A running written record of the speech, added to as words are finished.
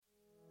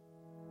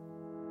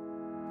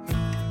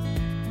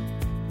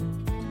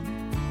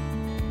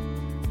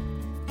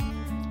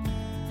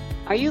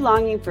Are you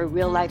longing for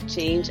real life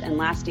change and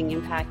lasting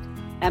impact?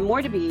 At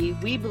More to Be,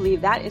 we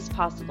believe that is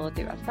possible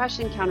through a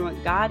fresh encounter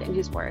with God and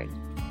His Word.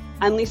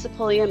 I'm Lisa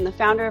Pulliam, the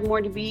founder of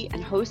More to Be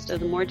and host of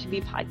the More to Be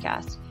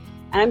podcast.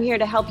 And I'm here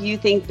to help you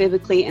think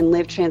biblically and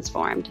live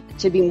transformed,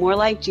 to be more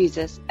like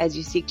Jesus as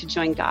you seek to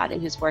join God in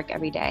His work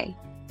every day.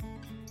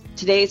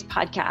 Today's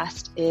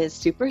podcast is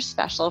super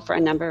special for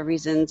a number of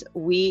reasons.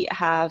 We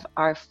have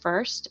our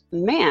first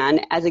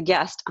man as a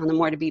guest on the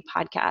More to Be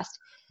podcast.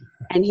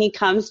 And he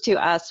comes to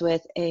us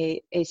with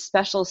a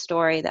special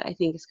story that I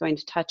think is going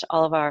to touch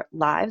all of our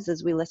lives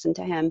as we listen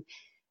to him,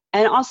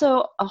 and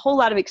also a whole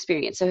lot of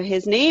experience. So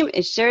his name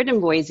is Sheridan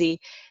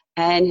Boise,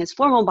 and his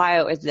formal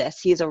bio is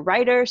this. He's a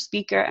writer,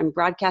 speaker, and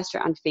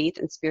broadcaster on faith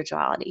and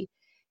spirituality.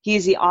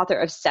 He's the author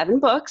of 7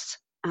 books,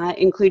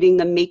 including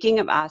The Making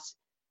of Us,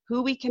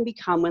 Who We Can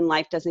Become When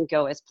Life Doesn't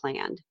Go as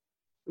Planned,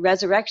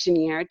 Resurrection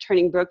Year,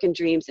 Turning Broken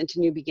Dreams into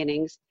New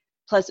Beginnings,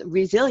 plus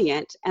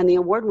Resilient, and the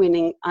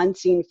award-winning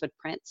Unseen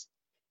Footprints.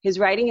 His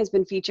writing has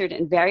been featured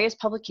in various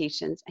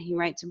publications, and he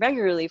writes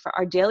regularly for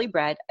Our Daily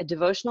Bread, a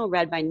devotional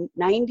read by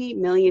 90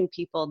 million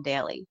people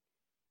daily.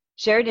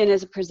 Sheridan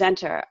is a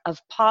presenter of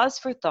Pause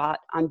for Thought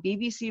on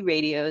BBC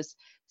Radio's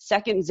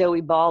second Zoe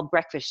Ball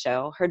breakfast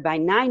show, heard by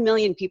 9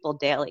 million people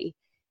daily.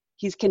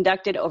 He's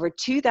conducted over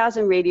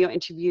 2,000 radio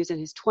interviews in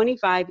his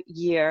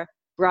 25-year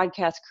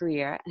broadcast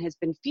career and has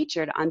been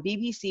featured on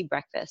BBC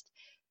Breakfast,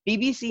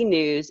 BBC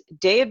News,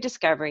 Day of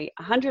Discovery,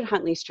 100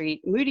 Huntley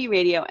Street, Moody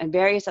Radio, and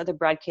various other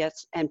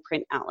broadcasts and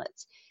print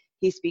outlets.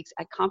 He speaks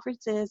at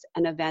conferences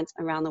and events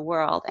around the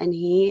world, and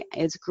he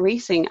is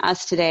gracing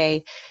us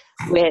today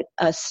with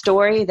a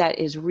story that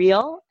is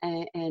real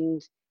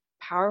and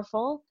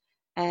powerful.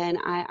 And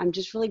I'm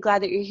just really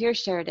glad that you're here,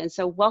 Sheridan.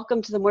 So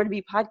welcome to the More to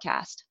Be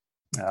podcast.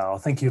 Oh,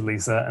 thank you,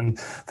 Lisa. And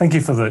thank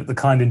you for the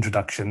kind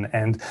introduction.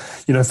 And,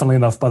 funnily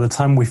enough, by the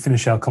time we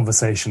finish our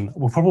conversation,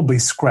 we'll probably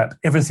scrap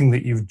everything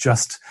that you've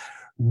just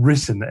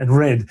written and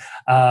read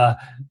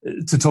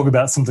to talk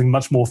about something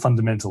much more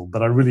fundamental.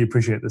 But I really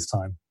appreciate this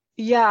time.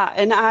 Yeah.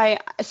 And I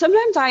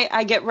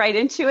get right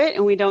into it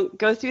and we don't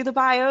go through the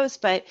bios,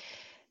 but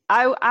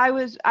I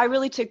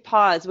really took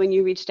pause when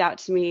you reached out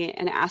to me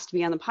and asked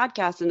me on the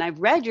podcast, and I've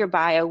read your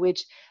bio,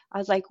 which I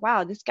was like,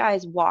 wow, this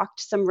guy's walked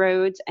some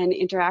roads and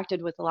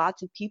interacted with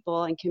lots of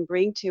people and can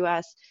bring to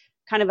us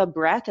kind of a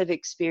breadth of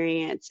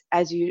experience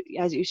as you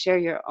share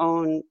your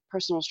own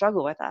personal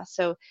struggle with us.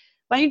 So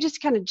why don't you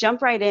just kind of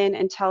jump right in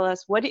and tell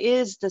us what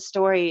is the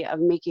story of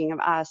Making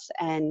of Us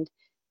and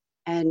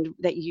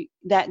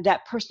that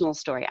personal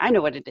story. I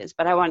know what it is,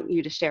 but I want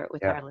you to share it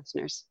with our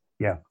listeners.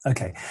 Yeah.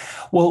 Okay.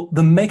 Well,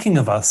 The Making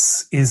of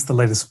Us is the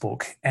latest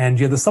book, and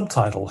the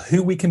subtitle,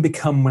 Who We Can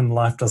Become When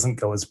Life Doesn't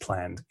Go as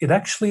Planned. It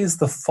actually is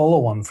the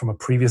follow-on from a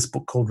previous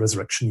book called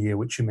Resurrection Year,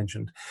 which you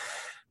mentioned.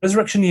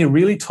 Resurrection Year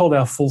really told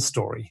our full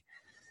story.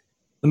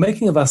 The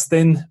Making of Us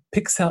then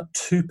picks out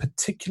 2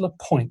 particular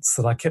points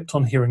that I kept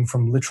on hearing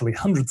from literally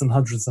hundreds and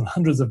hundreds and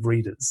hundreds of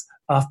readers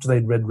after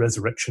they'd read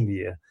Resurrection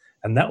Year.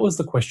 And that was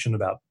the question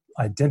about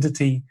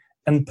identity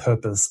and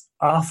purpose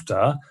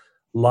after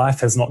life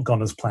has not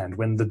gone as planned,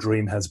 when the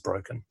dream has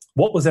broken.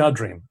 What was our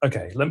dream?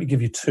 Okay, let me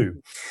give you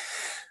 2.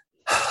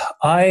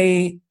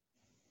 I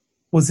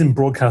was in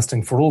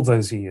broadcasting for all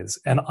those years,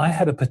 and I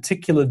had a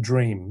particular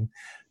dream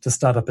to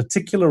start a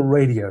particular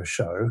radio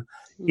show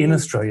in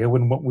Australia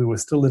when we were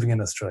still living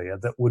in Australia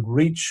that would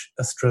reach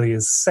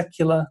Australia's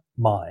secular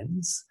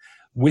minds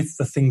with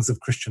the things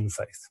of Christian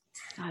faith.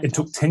 It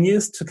took 10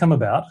 years to come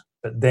about,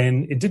 but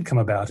then it did come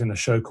about in a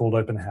show called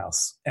Open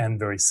House. And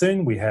very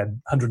soon we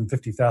had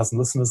 150,000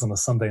 listeners on a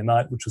Sunday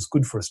night, which was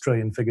good for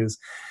Australian figures.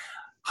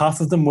 Half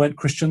of them weren't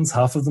Christians,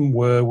 half of them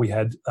were. We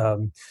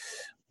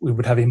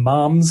would have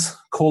imams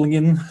calling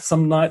in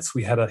some nights.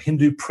 We had a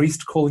Hindu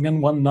priest calling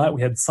in one night.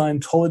 We had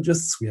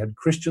Scientologists, we had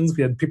Christians,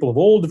 we had people of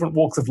all different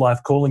walks of life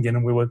calling in,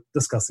 and we were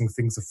discussing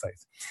things of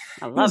faith.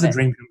 It was a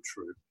dream come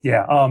true.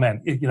 Yeah. Oh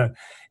man,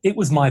 it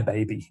was my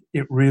baby.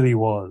 It really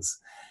was.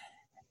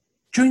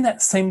 During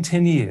that same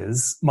 10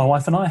 years, my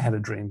wife and I had a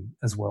dream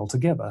as well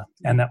together,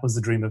 and that was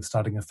the dream of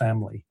starting a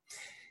family.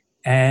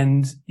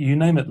 And you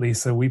name it,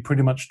 Lisa, we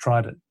pretty much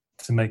tried it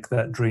to make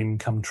that dream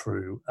come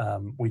true.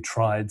 We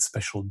tried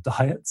special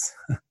diets.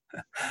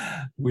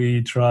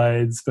 We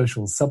tried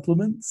special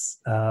supplements.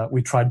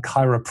 We tried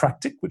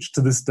chiropractic, which to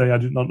this day I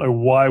do not know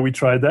why we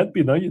tried that.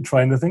 You're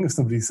trying the thing if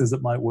somebody says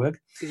it might work.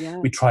 Yeah.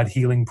 We tried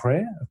healing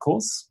prayer, of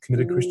course,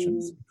 committed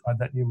Christians. We tried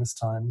that numerous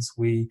times.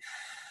 We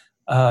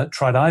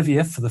tried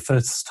IVF for the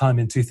first time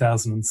in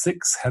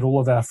 2006, had all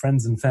of our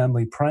friends and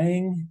family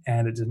praying,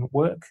 and it didn't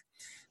work.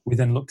 We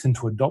then looked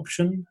into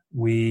adoption.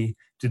 We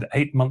did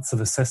 8 months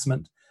of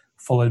assessment,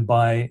 followed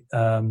by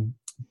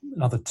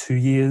another 2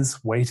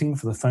 years waiting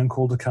for the phone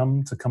call to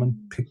come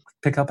and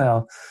pick up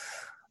our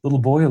little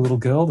boy or little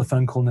girl. The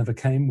phone call never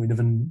came. We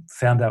never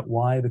found out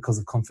why, because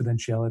of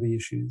confidentiality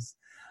issues.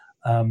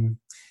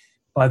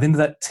 By the end of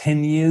that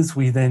 10 years,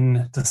 we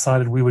then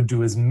decided we would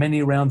do as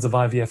many rounds of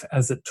IVF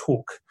as it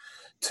took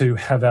to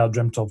have our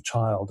dreamt of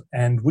child.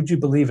 And would you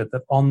believe it,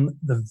 that on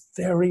the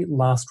very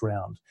last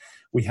round,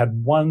 we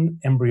had one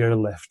embryo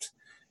left.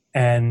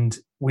 And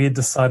we had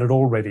decided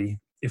already,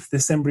 if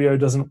this embryo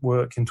doesn't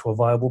work into a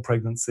viable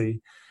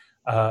pregnancy,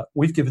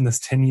 we've given this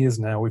 10 years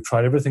now. We've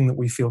tried everything that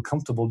we feel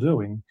comfortable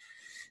doing.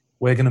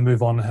 We're going to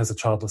move on as a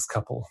childless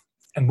couple.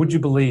 And would you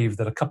believe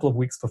that a couple of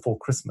weeks before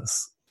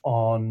Christmas,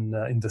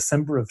 in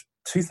December of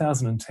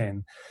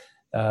 2010,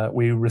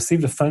 we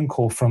received a phone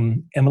call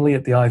from Emily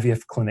at the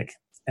IVF clinic.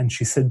 And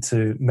she said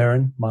to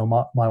Merrin,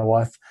 my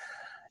wife,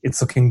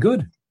 "It's looking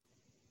good."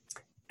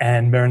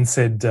 And Merrin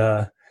said,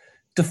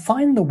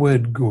 "Define the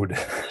word good."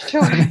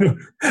 Sure.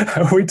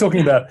 Are we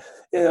talking about,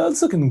 yeah,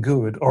 it's looking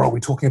good, or are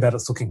we talking about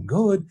it's looking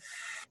good?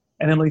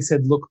 And Emily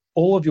said, "Look,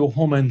 all of your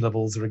hormone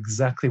levels are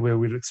exactly where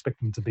we'd expect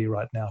them to be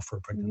right now for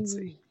a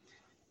pregnancy."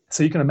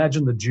 So you can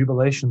imagine the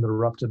jubilation that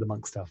erupted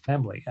amongst our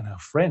family and our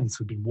friends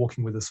who'd been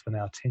walking with us for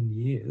now 10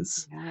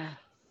 years. Yeah.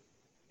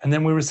 And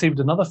then we received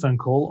another phone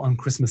call on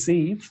Christmas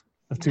Eve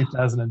of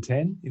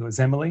 2010. It was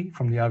Emily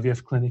from the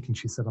IVF clinic, and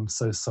she said, "I'm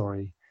so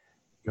sorry,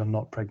 you're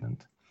not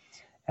pregnant."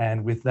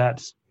 And with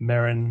that,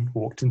 Merrin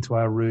walked into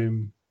our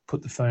room,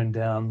 put the phone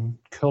down,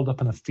 curled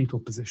up in a fetal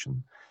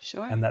position.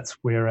 Sure. And that's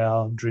where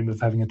our dream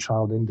of having a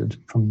child ended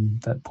from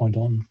that point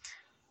on.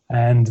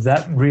 And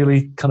that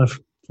really kind of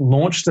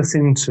launched us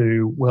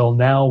into, well,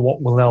 now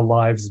what will our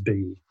lives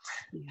be?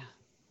 Yeah.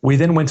 We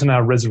then went on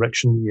our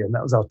resurrection year, and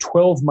that was our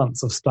 12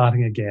 months of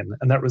starting again.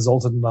 And that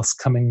resulted in us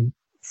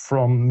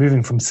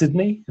moving from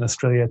Sydney in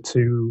Australia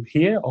to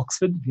here,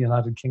 Oxford, the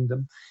United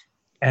Kingdom,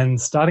 and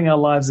starting our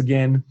lives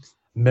again.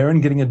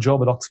 Merrin getting a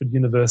job at Oxford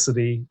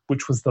University,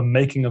 which was the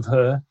making of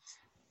her.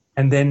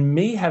 And then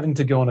me having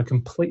to go on a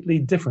completely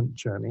different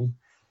journey,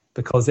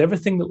 because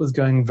everything that was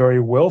going very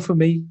well for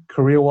me,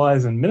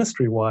 career-wise and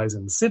ministry-wise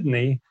in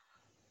Sydney,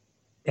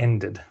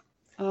 ended.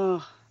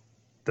 Oh.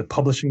 The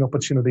publishing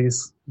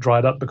opportunities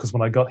dried up, because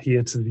when I got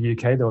here to the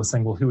UK, they were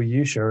saying, "Well, who are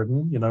you,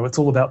 Sheridan? You know, it's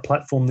all about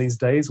platform these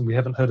days, and we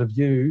haven't heard of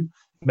you.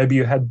 Maybe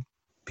you had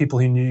people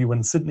who knew you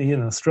in Sydney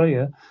and in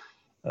Australia,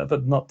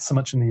 but not so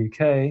much in the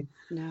UK."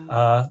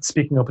 No.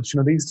 Speaking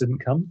opportunities didn't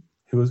come.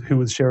 Who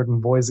was Sheridan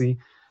Boise?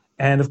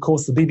 And of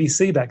course, the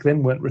BBC back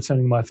then weren't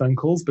returning my phone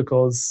calls,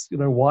 because, you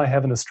know, why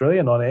have an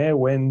Australian on air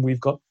when we've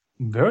got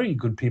very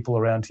good people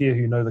around here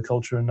who know the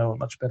culture and know it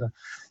much better?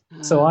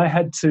 So I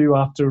had to,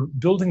 after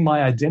building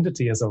my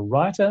identity as a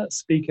writer,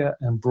 speaker,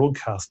 and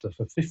broadcaster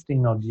for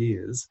 15 odd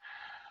years,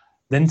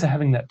 then to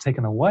having that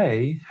taken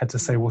away, had to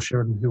say, "Well,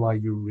 Sheridan, who are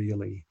you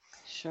really?"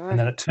 Sure. And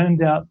then it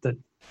turned out that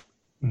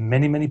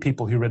many, many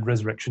people who read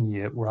Resurrection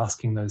Year were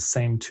asking those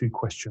same two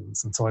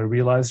questions. And so I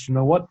realized, you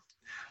know what?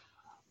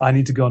 I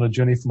need to go on a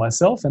journey for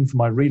myself and for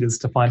my readers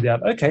to find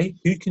out, okay,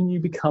 who can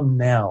you become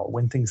now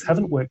when things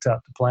haven't worked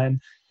out to plan?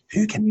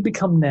 Who can you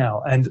become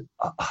now? And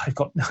I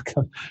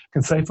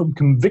can say from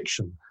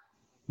conviction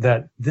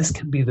that this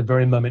can be the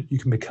very moment you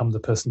can become the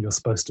person you're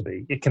supposed to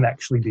be. It can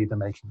actually be the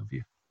making of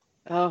you.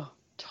 Oh,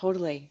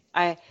 totally.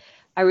 I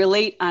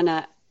relate on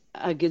a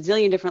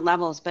gazillion different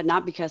levels, but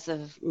not because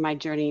of my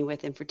journey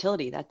with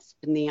infertility. That's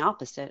been the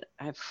opposite.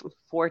 I have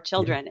 4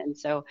 children. Yeah. And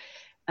so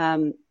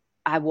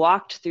I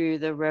walked through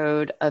the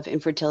road of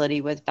infertility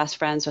with best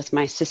friends, with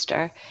my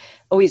sister,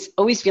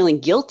 always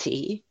feeling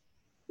guilty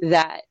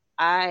that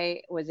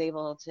I was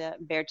able to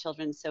bear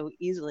children so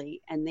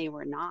easily and they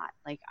were not.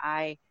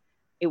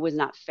 It was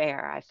not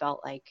fair. I felt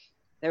like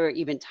there were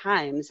even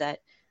times that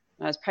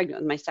when I was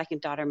pregnant with my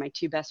second daughter, my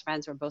 2 best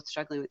friends were both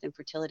struggling with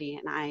infertility.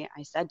 And I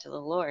said to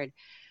the Lord,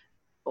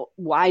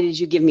 "Why did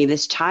you give me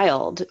this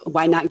child?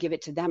 Why not give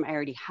it to them? I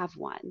already have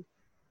one."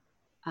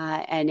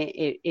 And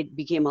it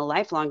became a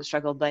lifelong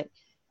struggle. But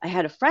I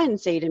had a friend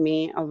say to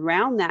me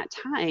around that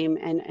time,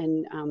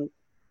 and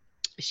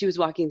she was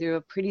walking through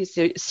a pretty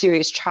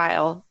serious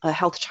trial, a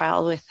health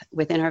trial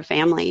within her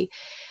family.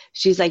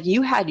 She's like,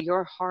 "You had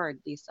your hard,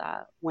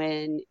 Lisa,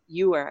 when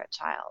you were a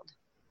child.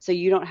 So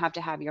you don't have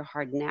to have your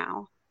hard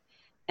now."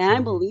 And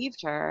I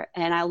believed her.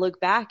 And I look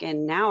back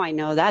and now I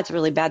know that's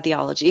really bad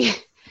theology.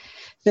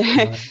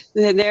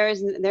 There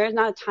is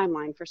not a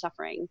timeline for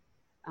suffering.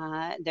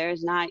 There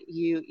is not,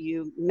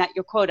 you met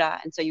your quota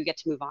and so you get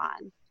to move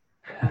on.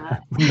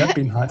 Wouldn't that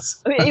be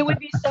nice? It would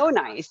be so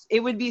nice.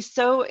 It would be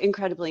so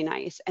incredibly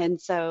nice. And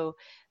so,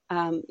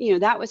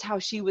 that was how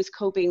she was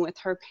coping with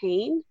her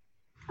pain.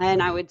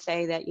 And I would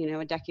say that,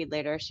 a decade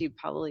later, she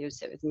probably would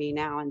sit with me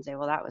now and say,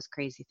 "Well, that was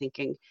crazy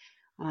thinking."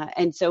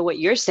 And so what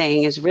you're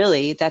saying is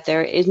really that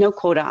there is no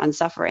quota on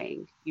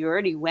suffering. You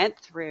already went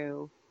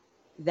through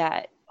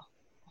that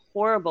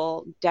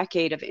horrible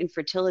decade of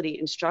infertility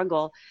and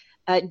struggle.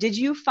 Did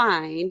you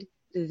find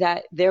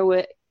that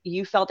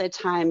you felt at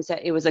times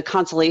that it was a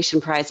consolation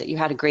prize that you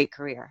had a great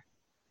career?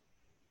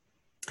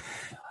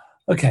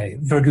 Okay,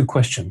 very good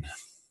question.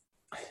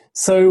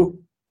 So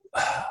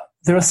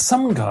there are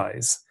some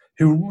guys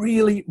who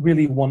really,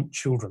 really want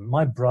children.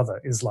 My brother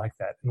is like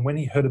that. And when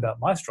he heard about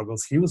my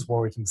struggles, he was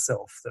worried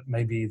himself that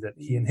maybe that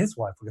he and his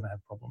wife were going to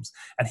have problems.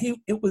 And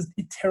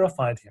it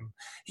terrified him.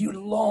 He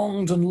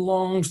longed and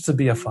longed to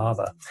be a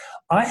father.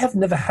 I have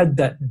never had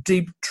that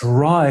deep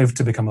drive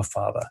to become a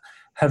father.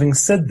 Having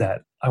said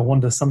that, I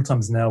wonder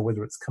sometimes now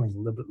whether it's coming a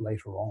little bit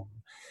later on,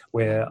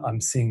 where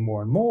I'm seeing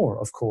more and more,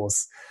 of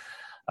course,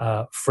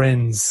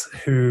 friends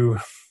who,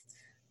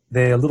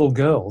 their little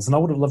girls, and I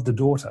would have loved a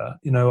daughter,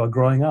 are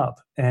growing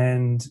up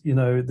and,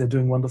 they're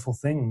doing wonderful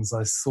things.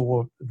 I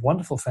saw a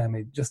wonderful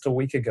family just a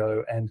week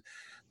ago, and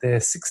their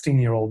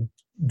 16-year-old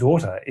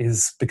daughter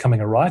is becoming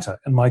a writer.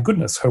 And my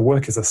goodness, her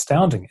work is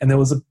astounding. And there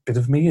was a bit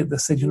of me that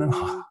said,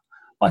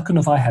 why couldn't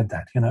have I had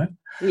that,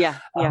 Yeah,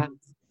 yeah.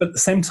 But at the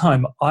same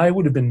time, I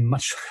would have been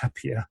much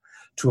happier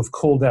to have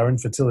called our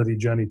infertility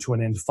journey to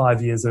an end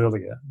 5 years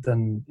earlier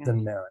than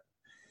Maren.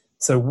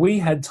 So we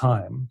had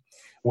time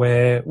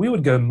where we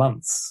would go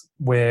months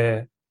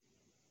where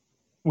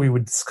we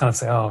would kind of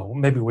say, oh,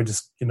 maybe we're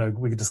just going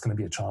to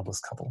be a childless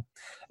couple.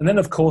 And then,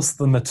 of course,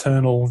 the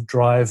paternal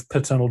drive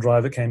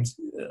that came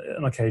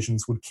on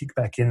occasions would kick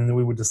back in, and then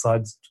we would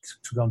decide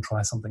to go and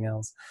try something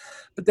else.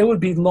 But there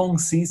would be long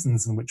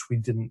seasons in which we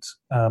didn't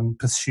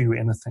pursue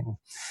anything.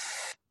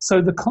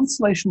 So the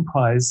consolation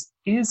prize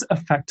is a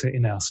factor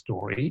in our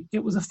story.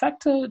 It was a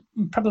factor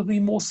probably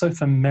more so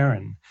for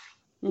Maren.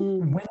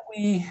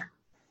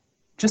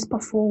 Just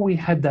before we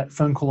had that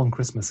phone call on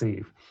Christmas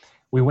Eve,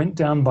 we went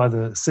down by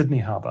the Sydney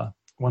Harbour,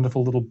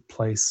 wonderful little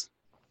place,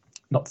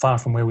 not far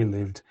from where we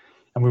lived,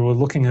 and we were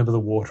looking over the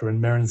water, and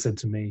Maren said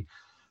to me,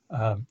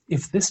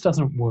 if this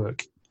doesn't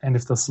work, and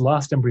if this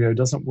last embryo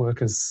doesn't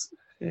work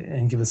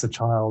and give us a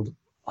child,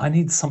 I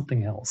need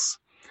something else.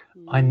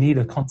 I need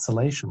a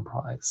consolation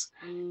prize.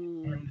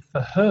 And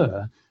for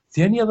her,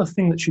 the only other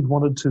thing that she'd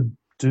wanted to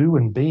do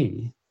and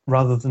be,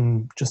 rather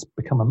than just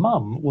become a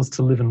mum, was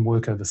to live and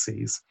work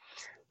overseas.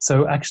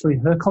 So actually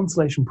her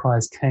consolation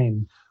prize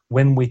came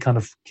when we kind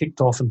of kicked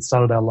off and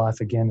started our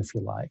life again, if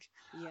you like.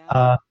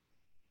 Yeah.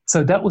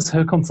 So that was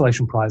her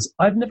consolation prize.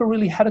 I've never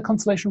really had a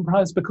consolation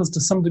prize because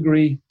to some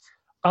degree,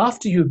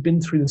 after you've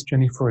been through this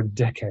journey for a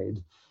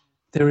decade,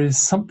 there is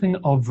something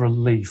of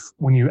relief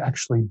when you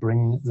actually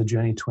bring the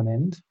journey to an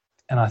end.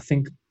 And I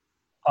think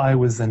I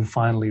was then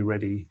finally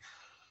ready.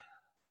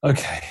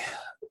 Okay,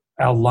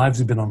 our lives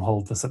have been on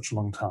hold for such a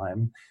long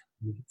time.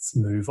 Let's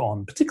move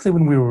on, particularly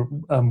when we were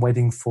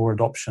waiting for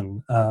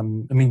adoption.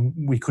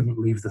 We couldn't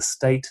leave the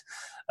state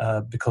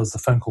because the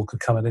phone call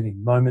could come at any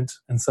moment.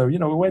 And so,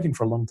 we're waiting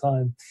for a long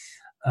time.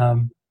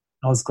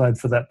 I was glad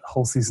for that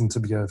whole season to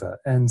be over.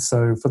 And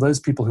so for those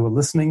people who are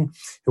listening,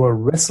 who are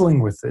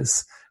wrestling with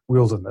this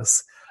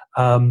wilderness,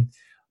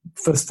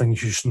 first thing you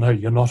should know,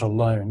 you're not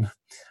alone.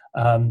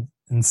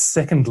 And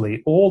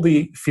secondly, all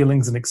the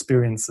feelings and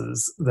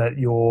experiences that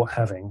you're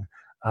having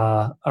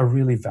are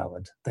really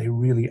valid. They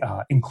really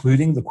are,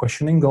 including the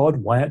questioning God.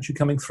 Why aren't you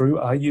coming through?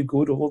 Are you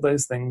good? All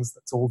those things.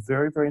 That's all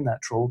very, very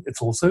natural.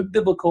 It's also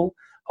biblical.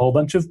 A whole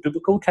bunch of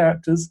biblical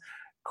characters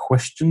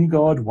questioned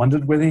God,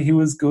 wondered whether he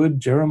was good.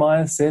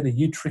 Jeremiah said, are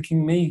you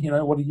tricking me?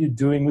 What are you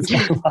doing with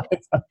my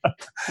life?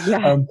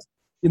 Yeah.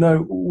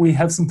 We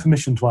have some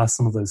permission to ask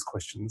some of those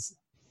questions.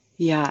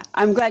 Yeah,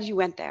 I'm glad you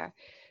went there.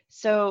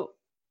 So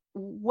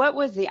what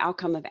was the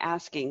outcome of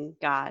asking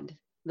God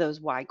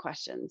those why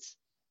questions?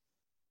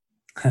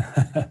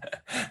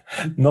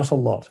 Not a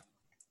lot.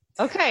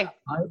 Okay.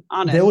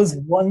 Honest.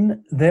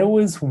 There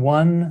was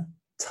one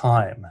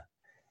time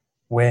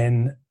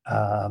when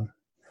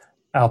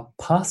our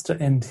pastor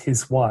and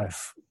his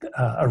wife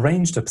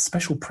arranged a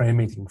special prayer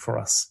meeting for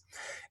us,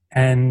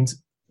 and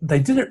they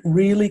did it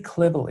really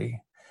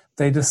cleverly.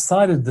 They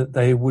decided that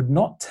they would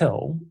not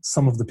tell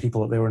some of the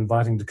people that they were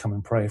inviting to come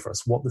and pray for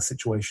us what the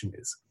situation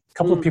is. A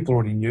couple of people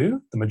already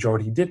knew, the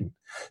majority didn't.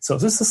 So it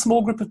was just a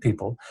small group of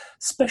people,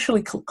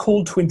 specially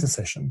called to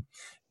intercession.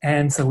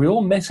 And so we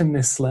all met in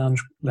this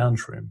lounge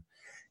room,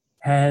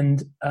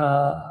 and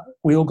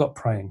we all got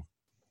praying.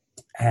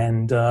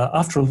 And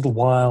after a little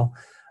while,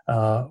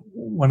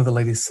 one of the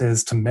ladies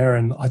says to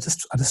Maren, I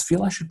just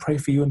feel I should pray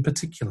for you in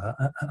particular.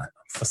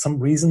 For some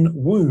reason,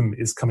 womb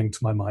is coming to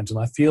my mind, and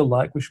I feel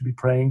like we should be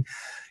praying,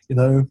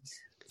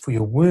 for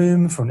your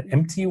womb, for an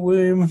empty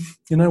womb.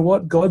 You know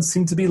what? God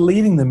seemed to be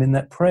leading them in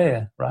that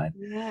prayer, right?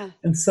 Yeah.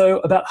 And so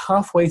about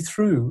halfway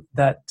through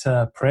that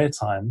prayer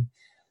time,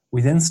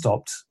 we then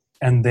stopped,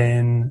 and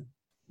then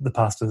the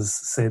pastors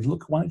said,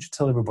 look, why don't you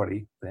tell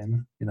everybody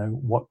then,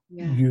 what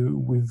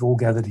we've all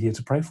gathered here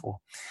to pray for.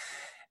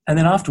 And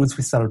then afterwards,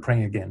 we started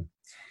praying again.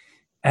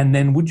 And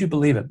then would you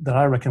believe it, that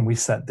I reckon we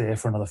sat there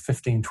for another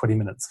 15, 20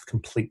 minutes of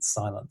complete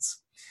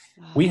silence.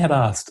 We had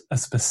asked a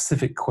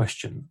specific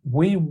question.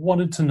 We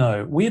wanted to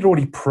know, we had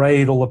already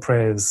prayed all the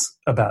prayers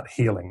about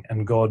healing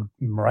and God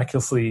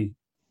miraculously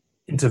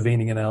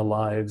intervening in our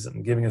lives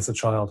and giving us a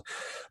child.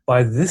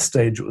 By this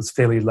stage, it was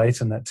fairly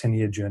late in that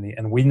 10-year journey,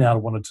 and we now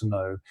wanted to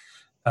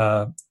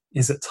know,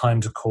 is it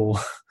time to call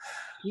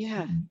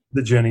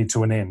the journey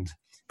to an end?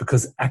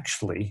 Because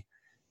actually,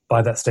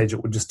 by that stage,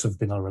 it would just have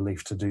been a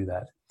relief to do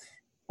that.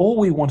 All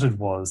we wanted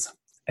was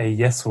a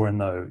yes or a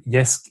no.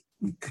 Yes,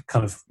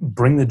 kind of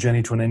bring the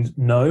journey to an end.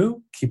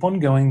 No, keep on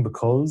going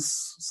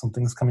because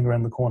something's coming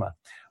around the corner.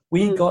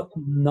 We got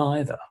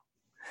neither.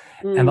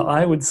 And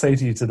I would say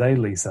to you today,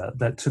 Lisa,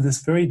 that to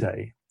this very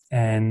day,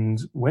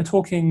 and we're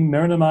talking,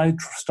 Maren and I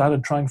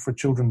started trying for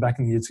children back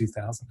in the year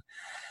 2000.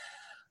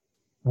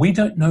 We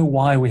don't know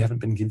why we haven't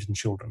been given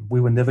children.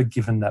 We were never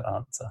given that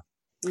answer.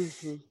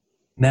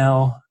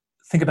 Now,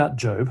 think about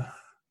Job.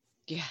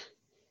 Yeah.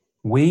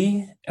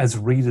 We, as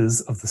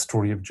readers of the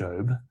story of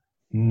Job,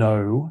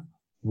 know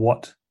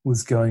what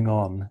was going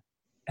on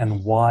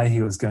and why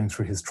he was going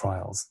through his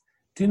trials.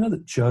 Do you know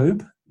that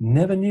Job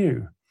never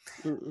knew?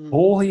 Mm-mm.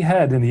 All he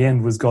had in the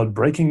end was God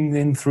breaking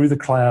in through the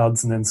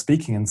clouds and then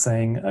speaking and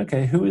saying,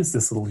 okay, who is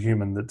this little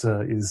human that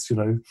is,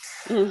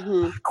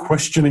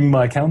 questioning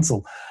my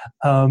counsel?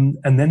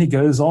 And then he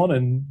goes on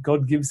and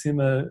God gives him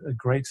a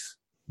great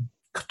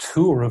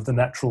tour of the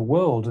natural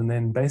world and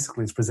then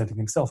basically is presenting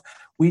himself.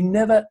 We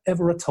never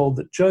ever are told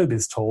that Job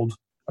is told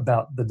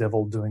about the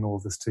devil doing all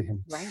this to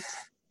him. Right.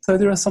 So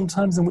there are some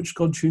times in which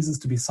God chooses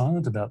to be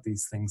silent about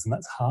these things, and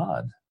that's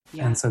hard.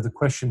 Yeah. And so the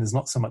question is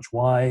not so much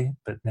why,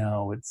 but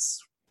now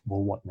it's,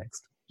 well, what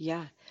next?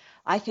 Yeah.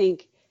 I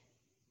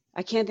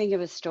can't think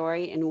of a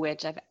story in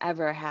which I've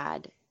ever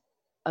had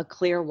a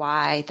clear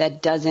why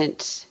that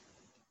doesn't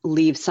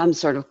leave some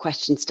sort of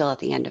question still at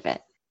the end of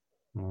it.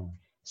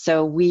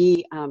 So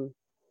we,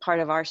 part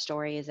of our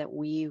story is that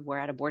we were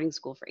at a boarding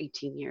school for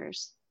 18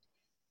 years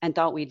and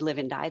thought we'd live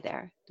and die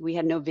there. We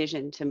had no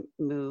vision to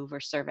move or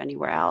serve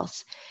anywhere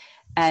else.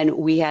 And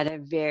we had a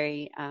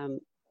very,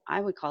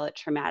 I would call it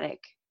traumatic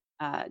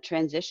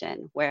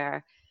transition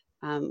where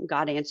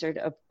God answered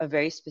a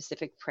very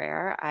specific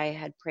prayer. I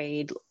had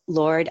prayed,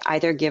 Lord,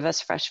 either give us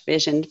fresh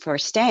vision for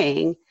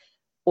staying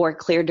or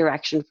clear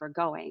direction for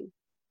going.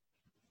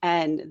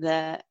 And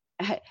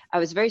I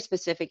was very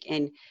specific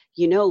in,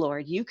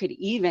 Lord, you could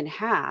even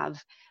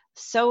have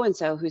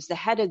so-and-so who's the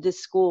head of this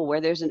school where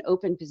there's an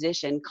open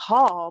position,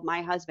 call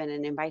my husband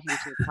and invite him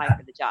to apply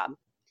for the job.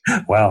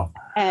 Wow.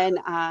 And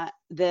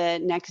the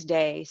next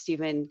day,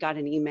 Stephen got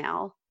an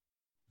email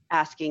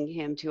asking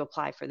him to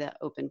apply for the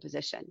open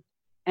position.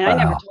 And I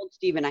never told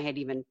Stephen I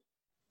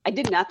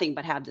did nothing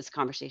but have this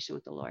conversation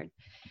with the Lord.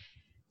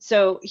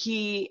 So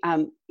he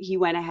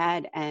went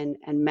ahead and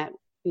met,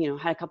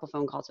 had a couple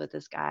phone calls with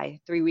this guy.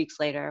 3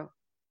 weeks later,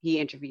 he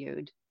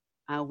interviewed.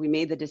 We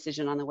made the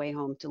decision on the way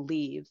home to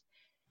leave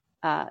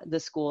the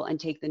school and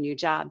take the new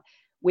job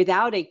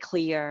without a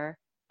clear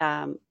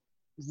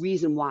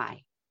reason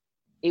why.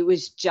 It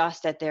was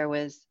just that there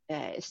was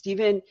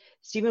Stephen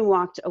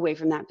walked away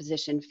from that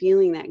position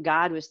feeling that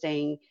God was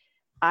saying,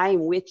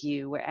 I'm with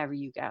you wherever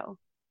you go,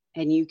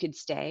 and you could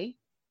stay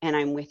and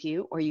I'm with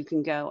you, or you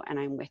can go and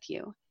I'm with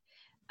you.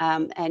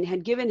 And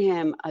had given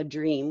him a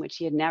dream, which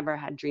he had never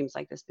had dreams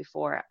like this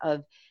before,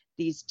 of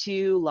these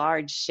two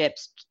large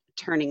ships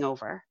turning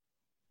over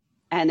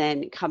and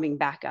then coming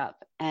back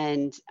up,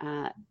 and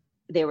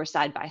they were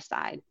side by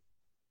side.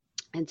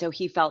 And so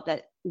he felt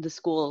that the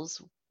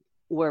schools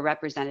were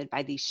represented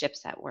by these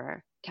ships that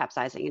were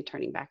capsizing and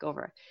turning back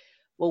over.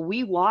 Well,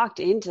 we walked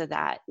into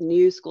that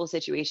new school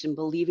situation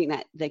believing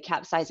that the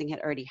capsizing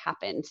had already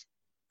happened.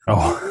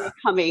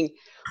 Coming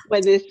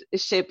when this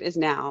ship is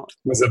now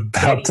was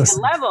about to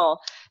level,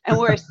 and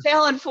we're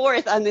sailing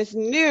forth on this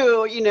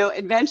new,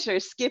 adventure,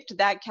 skipped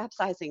that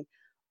capsizing,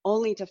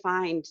 only to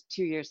find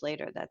 2 years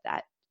later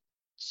that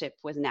ship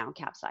was now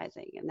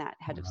capsizing and that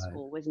head of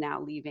school was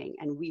now leaving,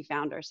 and we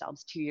found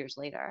ourselves 2 years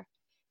later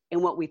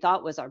in what we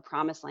thought was our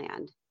promised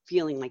land,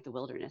 feeling like the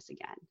wilderness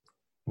again.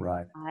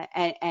 Right.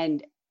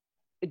 And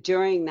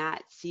during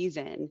that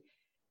season,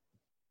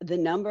 the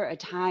number of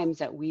times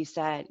that we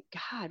said,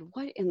 God,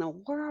 what in the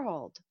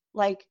world?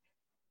 Like,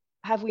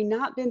 have we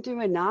not been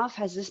through enough?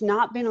 Has this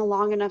not been a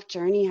long enough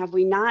journey? Have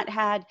we not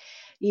had,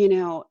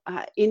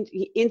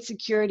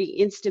 insecurity,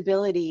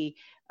 instability,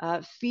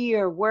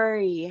 fear,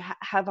 worry?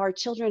 Have our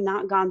children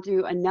not gone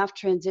through enough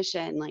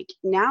transition? Like,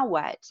 now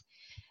what?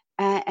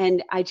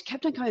 And I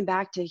kept on coming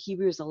back to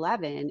Hebrews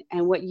 11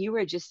 and what you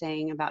were just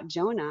saying about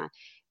Jonah,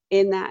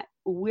 in that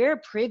we're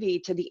privy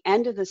to the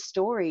end of the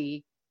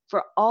story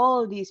for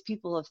all of these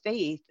people of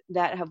faith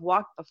that have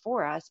walked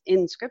before us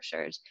in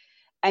scriptures.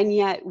 And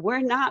yet we're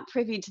not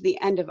privy to the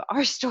end of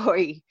our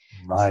story.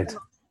 Right.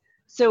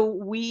 So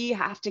we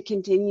have to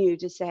continue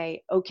to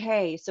say,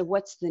 okay, so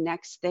what's the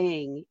next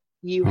thing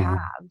you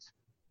have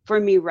for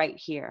me right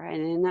here?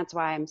 And that's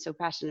why I'm so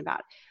passionate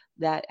about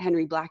that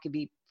Henry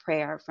Blackaby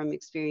prayer from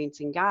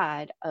Experiencing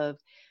God of,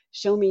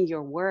 show me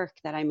your work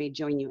that I may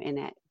join you in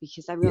it,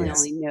 because I really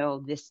only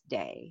know this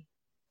day,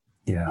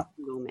 this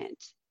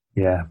moment.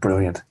 Yeah,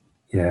 brilliant.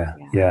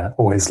 Yeah.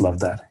 Always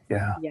loved that.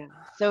 Yeah.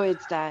 So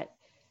it's that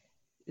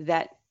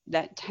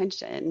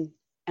tension,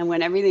 and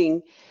when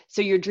everything,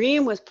 so your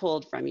dream was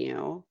pulled from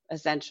you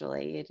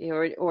essentially,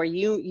 or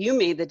you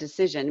made the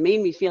decision. It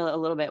made me feel a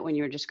little bit when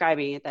you were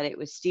describing it that it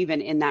was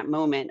Stephen in that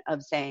moment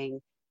of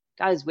saying,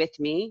 God is with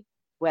me,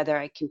 whether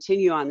I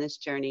continue on this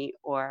journey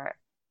or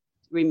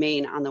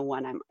remain on the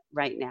one I'm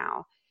right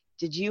now.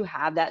 Did you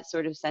have that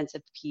sort of sense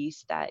of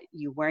peace that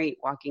you weren't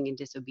walking in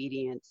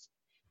disobedience,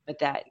 but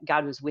that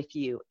God was with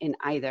you in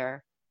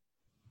either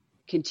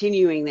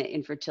continuing the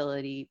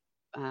infertility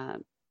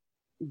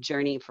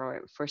journey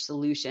for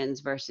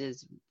solutions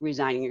versus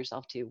resigning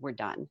yourself to, we're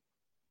done?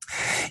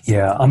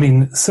 Yeah, I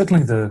mean,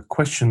 certainly the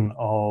question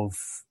of,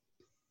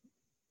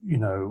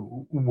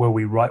 were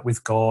we right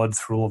with God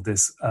through all of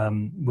this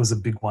was a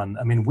big one.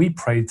 I mean, we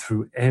prayed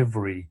through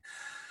every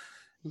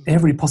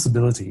every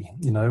possibility,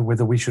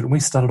 whether we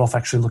started off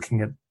actually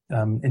looking at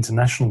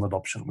international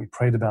adoption. We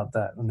prayed about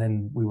that, and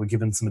then we were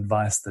given some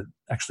advice that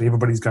actually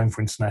everybody's going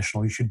for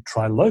international. You should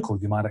try local.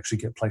 You might actually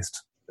get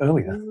placed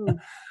earlier.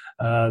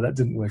 That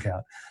didn't work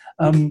out.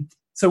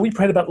 So we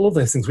prayed about all of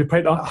those things.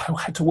 I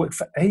had to work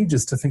for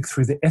ages to think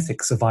through the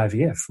ethics of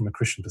IVF from a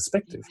Christian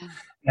perspective.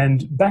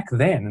 And back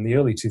then, in the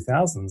early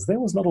 2000s, there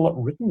was not a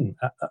lot written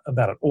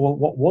about it. Or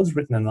what was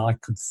written and I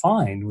could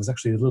find was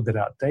actually a little bit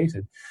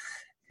outdated.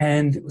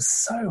 And it was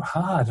so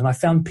hard. And I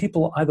found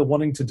people either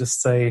wanting to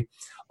just say,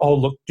 oh,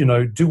 look,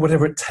 do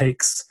whatever it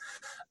takes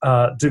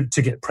to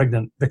get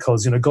pregnant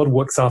because, God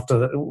looks after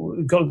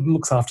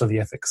the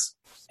ethics.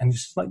 And you're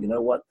just like, you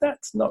know what?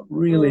 That's not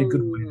really a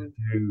good way to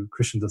do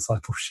Christian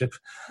discipleship.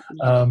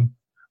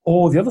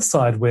 Or the other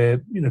side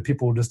where,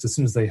 people just as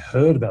soon as they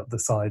heard about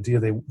this idea,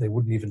 they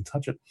wouldn't even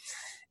touch it.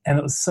 And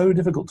it was so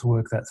difficult to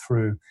work that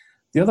through.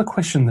 The other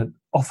question that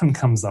often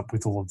comes up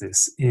with all of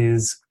this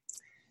is,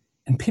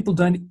 and people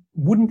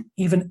wouldn't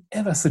even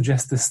ever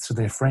suggest this to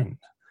their friend,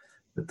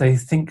 but they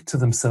think to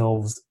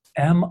themselves,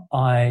 am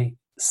I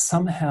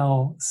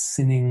somehow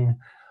sinning,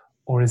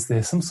 or is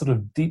there some sort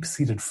of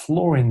deep-seated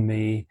flaw in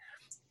me,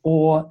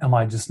 or am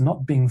I just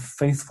not being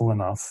faithful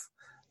enough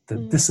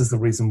that this is the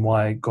reason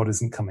why God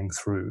isn't coming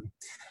through?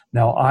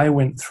 Now, I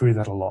went through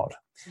that a lot.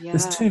 Yeah.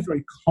 There's two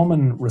very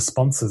common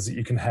responses that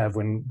you can have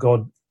when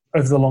God,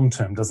 over the long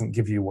term, doesn't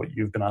give you what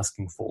you've been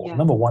asking for. Yeah.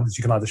 Number one is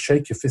you can either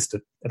shake your fist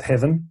at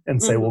heaven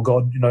and say, well,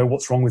 God,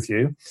 what's wrong with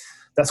you?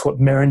 That's what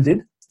Maren did,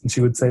 and she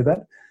would say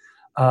that.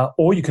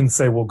 Or you can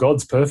say, well,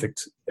 God's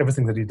perfect.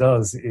 Everything that he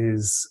does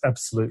is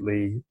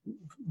absolutely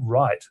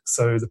right.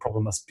 So the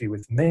problem must be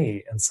with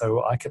me. And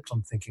so I kept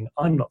on thinking,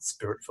 I'm not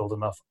spirit-filled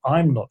enough.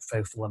 I'm not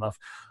faithful enough.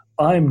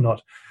 I'm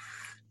not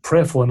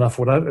prayerful enough.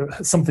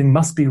 Something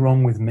must be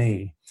wrong with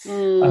me.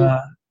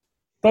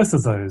 Both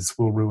of those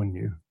will ruin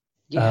you.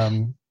 Yeah.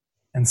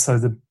 And so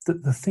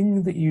the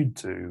thing that you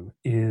do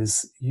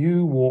is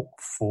you walk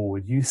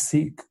forward, you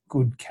seek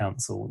good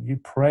counsel, you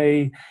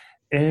pray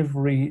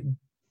every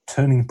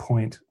turning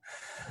point,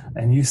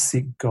 and you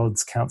seek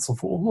God's counsel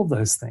for all of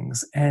those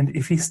things. And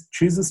if he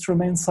chooses to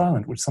remain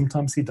silent, which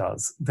sometimes he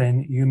does,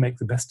 then you make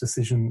the best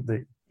decision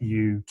that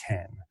you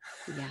can.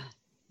 Yeah.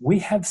 We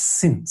have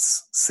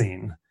since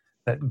seen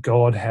that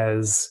God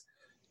has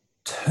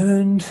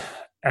turned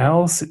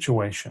our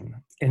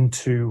situation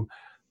into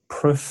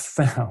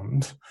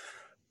profound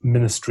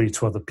ministry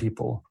to other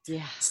people.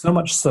 Yeah. So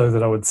much so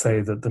that I would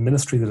say that the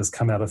ministry that has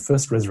come out of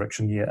First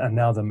Resurrection Year and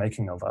now the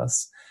making of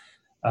us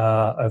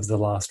over the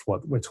last,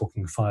 we're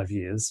talking 5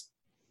 years,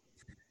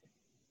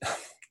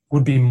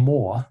 would be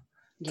more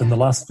than the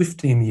last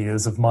 15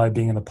 years of my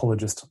being an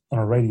apologist on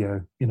a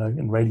radio,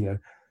 in radio,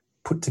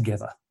 put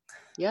together.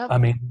 Yeah. I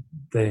mean,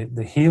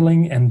 the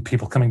healing and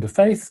people coming to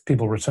faith,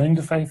 people returning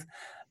to faith,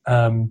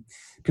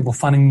 people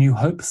finding new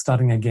hope,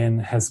 starting again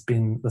has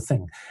been the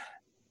thing.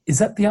 Is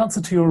that the answer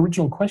to your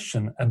original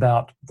question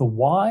about the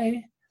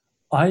why?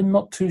 I'm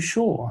not too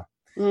sure.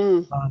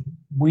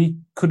 We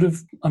could have,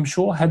 I'm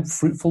sure, had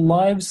fruitful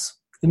lives,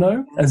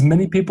 as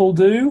many people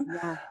do,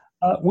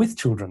 with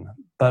children.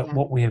 But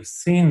what we have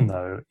seen,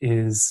 though,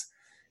 is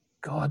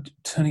God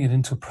turning it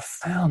into a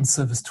profound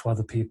service to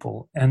other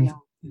people. And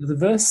the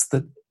verse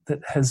that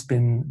has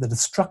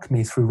struck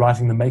me through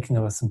writing The Making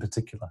of Us in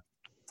particular,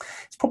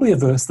 it's probably a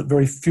verse that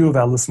very few of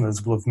our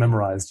listeners will have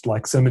memorized,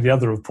 like so many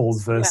other of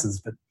Paul's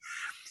verses.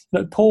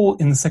 But Paul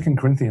in 2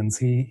 Corinthians,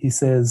 he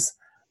says,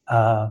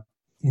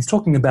 he's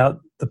talking about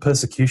the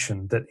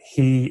persecution that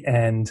he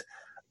and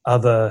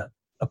other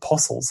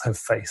apostles have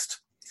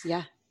faced.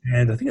 Yeah.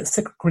 And I think it's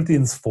 2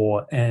 Corinthians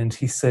 4, and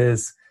he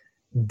says,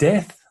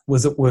 death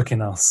was at work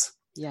in us,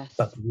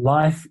 but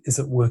life is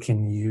at work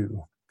in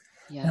you.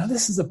 Yes. Now,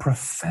 this is a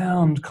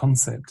profound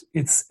concept.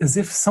 It's as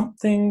if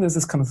there's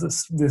this kind of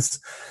this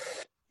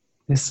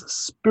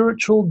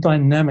spiritual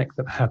dynamic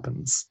that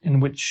happens in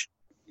which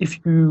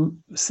if you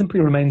simply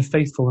remain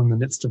faithful in the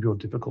midst of your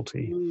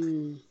difficulty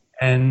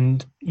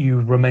and you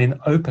remain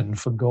open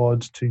for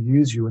God to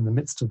use you in the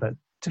midst of that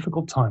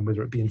difficult time,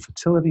 whether it be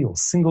infertility or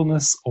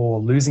singleness or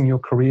losing your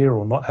career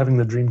or not having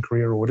the dream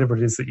career or whatever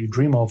it is that you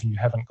dream of and you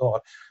haven't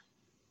got,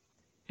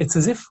 it's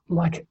as if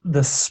like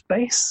the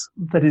space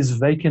that is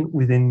vacant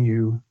within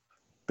you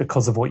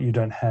because of what you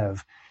don't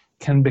have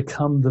can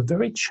become the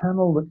very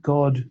channel that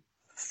God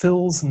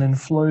fills and then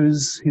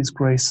flows his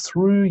grace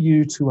through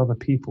you to other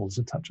people,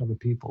 to touch other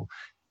people.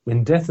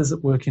 When death is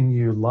at work in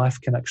you, life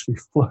can actually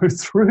flow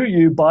through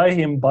you by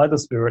him, by the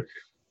Spirit,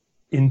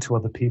 into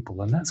other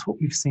people. And that's what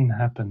we've seen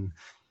happen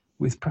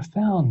with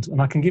profound,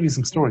 and I can give you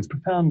some stories,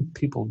 profound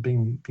people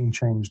being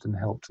changed and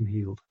helped and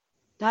healed.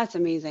 That's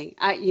amazing.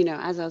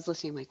 As I was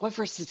listening, I'm like, what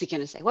verse is he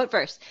going to say? What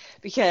verse?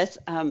 Because,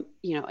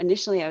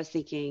 initially I was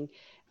thinking,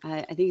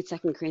 I think it's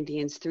 2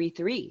 Corinthians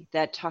 3:3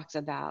 that talks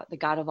about the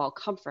God of all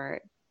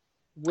comfort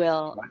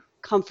will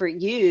comfort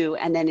you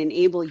and then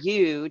enable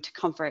you to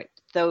comfort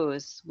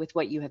those with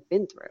what you have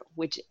been through,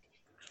 which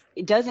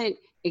it doesn't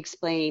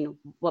explain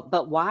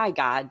but why,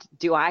 God,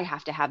 do I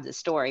have to have this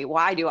story?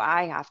 Why do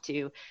I have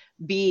to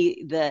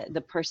be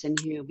the person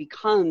who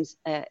becomes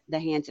the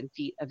hands and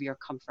feet of your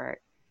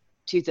comfort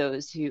to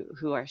those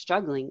who are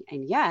struggling?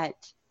 And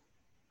yet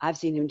I've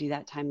seen him do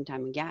that time and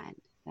time again,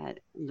 that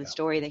the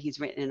story that he's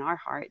written in our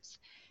hearts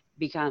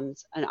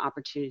becomes an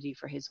opportunity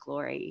for his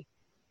glory,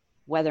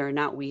 whether or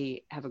not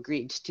we have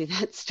agreed to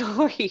that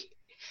story.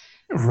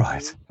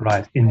 Right,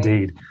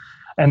 indeed.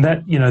 And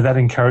that, that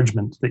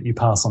encouragement that you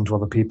pass on to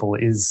other people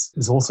is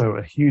also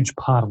a huge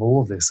part of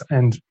all of this.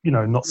 And,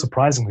 not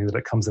surprisingly that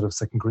it comes out of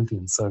 2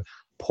 Corinthians. So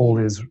Paul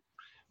is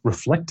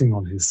reflecting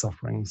on his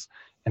sufferings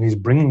and he's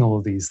bringing all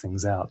of these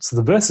things out. So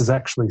the verse is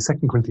actually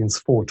 2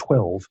 Corinthians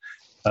 4:12,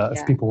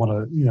 if people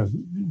want to,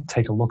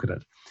 take a look at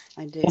it.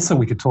 I do. Also,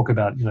 we could talk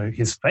about,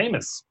 his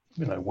famous,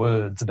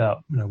 words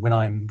about, when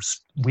I'm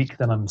weak,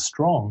 then I'm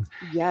strong.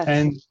 Yes.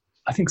 And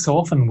I think so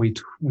often we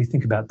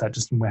think about that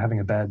just when we're having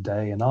a bad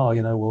day and,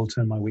 we'll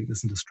turn my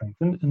weakness into strength.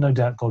 And no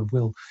doubt God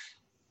will.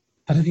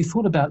 But have you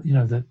thought about,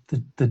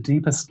 the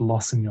deepest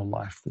loss in your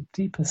life, the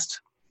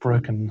deepest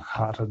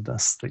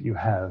brokenheartedness that you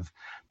have,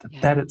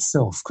 that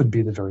itself could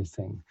be the very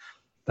thing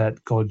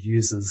that God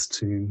uses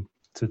to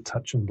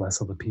touch and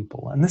bless other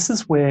people. And this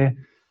is where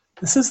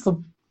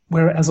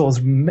as I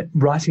was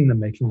writing The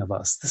Making of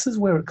Us, this is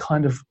where it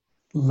kind of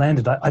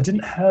landed. I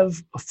didn't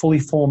have a fully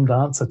formed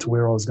answer to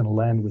where I was going to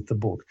land with the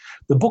book.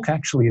 The book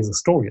actually is a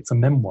story. It's a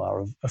memoir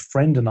of a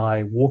friend and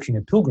I walking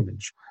a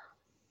pilgrimage,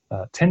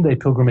 a 10-day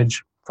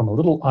pilgrimage from a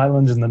little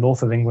island in the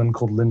north of England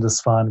called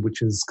Lindisfarne, which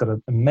has got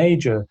a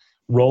major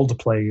role to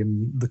play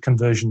in the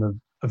conversion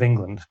of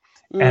England.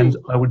 And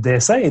I would dare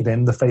say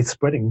then the faith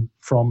spreading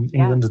from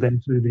England then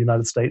to the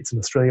United States and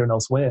Australia and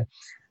elsewhere.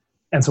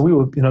 And so we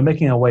were,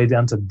 making our way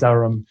down to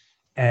Durham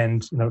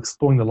and,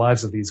 exploring the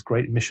lives of these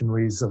great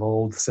missionaries of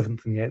old, the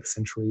 7th and the 8th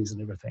centuries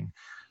and everything.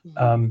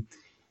 And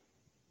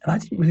I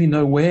didn't really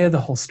know where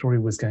the whole story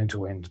was going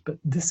to end, but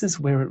this is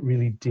where it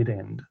really did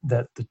end,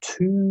 that the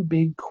two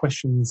big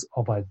questions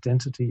of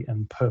identity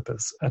and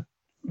purpose,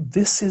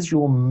 this is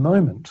your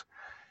moment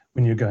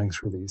when you're going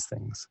through these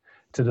things,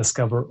 to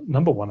discover,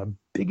 number one, a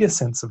bigger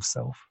sense of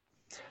self.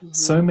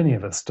 So many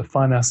of us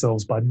define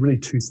ourselves by really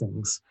two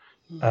things.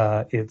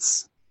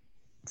 It's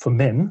for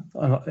men,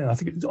 and I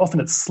think often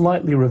it's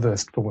slightly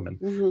reversed for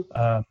women.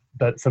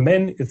 But for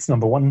men, it's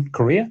number one,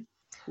 career,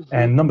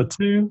 and number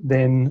two,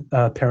 then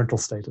parental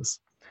status.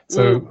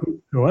 So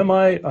who am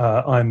I?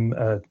 I'm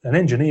an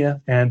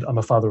engineer and I'm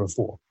a father of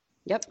 4.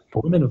 Yep.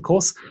 For women, of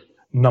course,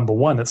 number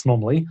one, it's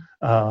normally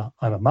I'm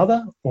a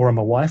mother or I'm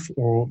a wife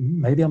or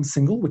maybe I'm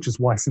single, which is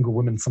why single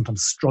women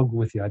sometimes struggle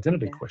with the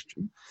identity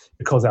question,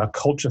 because our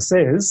culture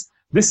says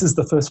this is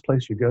the first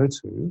place you go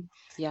to.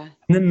 Yeah.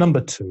 And then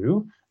number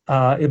two,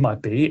 it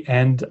might be,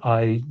 and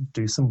I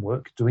do some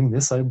work doing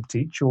this, I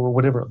teach or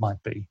whatever it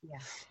might be.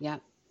 Yeah.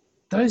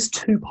 Those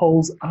two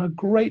poles are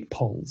great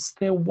poles.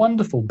 They're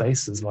wonderful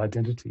bases of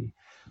identity.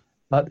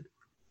 But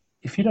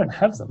if you don't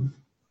have them,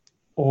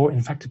 or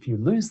in fact, if you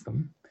lose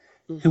them,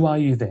 who are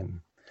you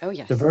then? Oh,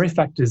 yes. The very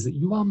fact is that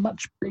you are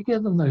much bigger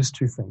than those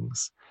two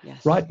things.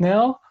 Yes. Right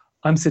now,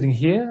 I'm sitting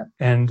here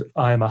and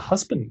I'm a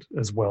husband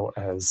as well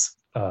as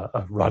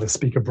a writer,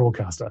 speaker,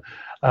 broadcaster.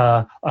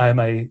 I am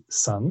a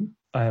son.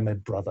 I am a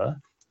brother.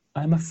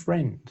 I am a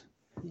friend.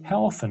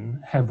 How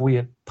often have we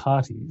at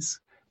parties,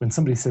 when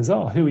somebody says,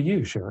 "Oh, who are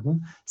you,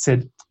 Sheridan?"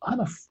 said,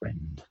 "I'm a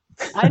friend."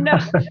 I know.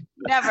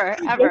 Never,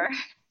 ever.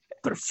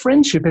 But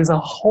friendship is a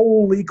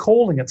holy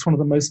calling. It's one of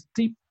the most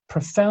deep,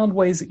 profound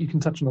ways that you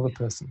can touch another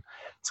person.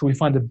 So we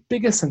find a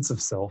bigger sense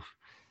of self.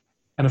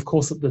 And of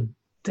course, at the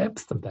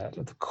depth of that,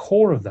 at the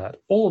core of that,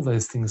 all of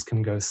those things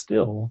can go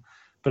still.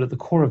 But at the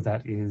core of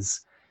that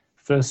is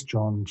 1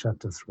 John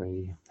chapter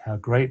 3, how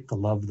great the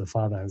love the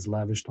Father has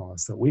lavished on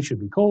us, that we should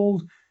be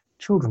called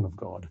children of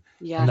God.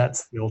 And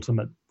that's the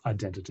ultimate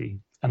identity.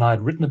 And I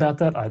had written about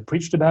that. I had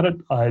preached about it.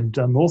 I had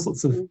done all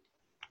sorts of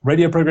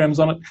radio programs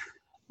on it.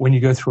 When you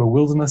go through a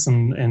wilderness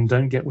and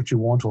don't get what you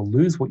want or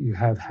lose what you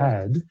have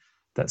had,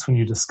 that's when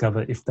you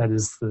discover if that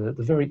is the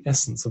very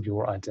essence of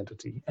your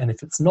identity. And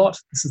if it's not,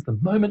 this is the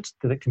moment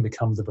that it can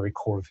become the very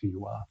core of who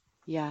you are.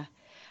 Yeah,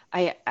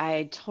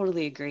 I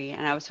totally agree.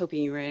 And I was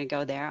hoping you were going to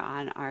go there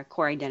on our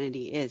core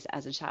identity is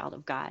as a child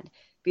of God,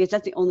 because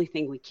that's the only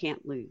thing we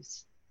can't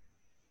lose.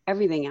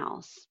 Everything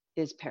else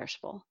is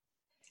perishable.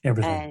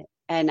 Everything.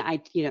 And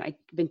I've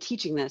been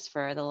teaching this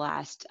for the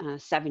last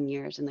 7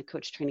 years in the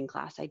coach training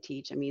class I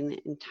teach. I mean,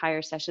 the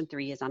entire session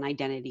 3 is on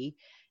identity.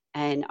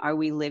 And are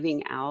we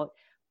living out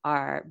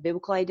our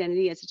biblical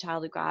identity as a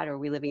child of God, or are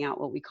we living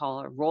out what we call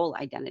our role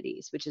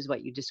identities, which is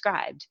what you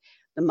described,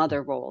 the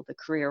mother role, the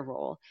career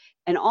role.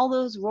 And all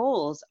those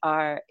roles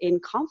are in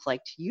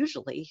conflict,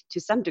 usually to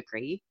some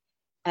degree,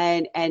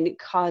 and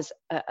cause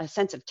a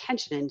sense of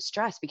tension and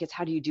stress, because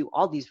how do you do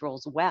all these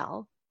roles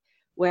well?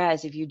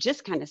 Whereas if you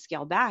just kind of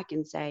scale back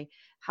and say,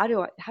 how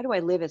do I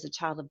live as a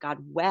child of God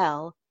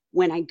well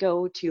when I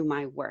go to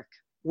my work,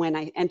 when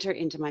I enter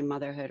into my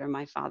motherhood or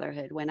my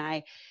fatherhood, when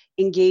I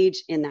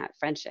engage in that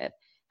friendship?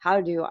 how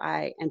do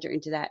I enter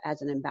into that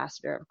as an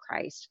ambassador of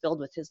Christ, filled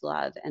with his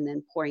love, and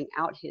then pouring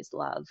out his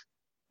love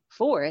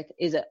forth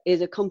is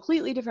a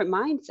completely different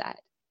mindset.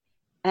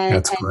 And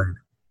that's great.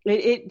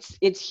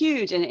 It's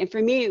huge. And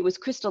for me, it was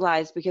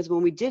crystallized because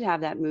when we did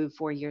have that move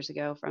 4 years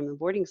ago from the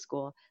boarding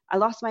school, I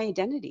lost my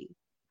identity.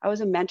 I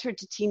was a mentor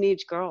to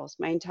teenage girls.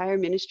 My entire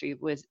ministry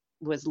was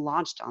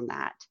launched on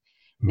that.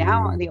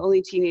 Now, the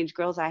only teenage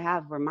girls I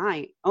have were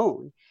my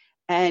own.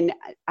 And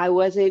I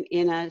wasn't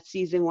in a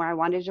season where I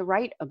wanted to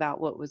write about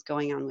what was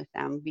going on with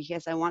them,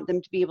 because I want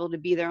them to be able to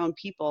be their own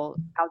people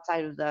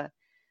outside of the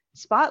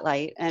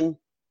spotlight. And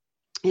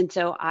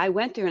so I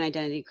went through an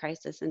identity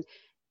crisis.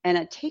 And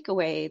a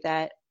takeaway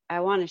that I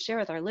want to share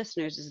with our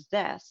listeners is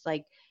this: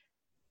 like,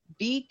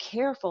 be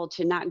careful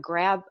to not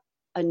grab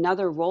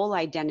another role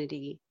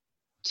identity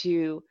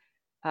to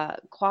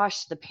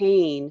quash the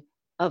pain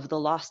of the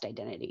lost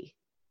identity.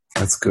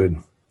 That's good.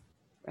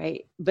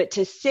 Right. But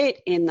to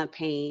sit in the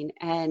pain,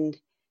 and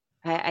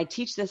I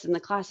teach this in the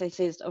class, I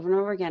say this over and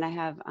over again. I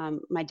have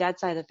my dad's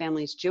side of the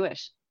family is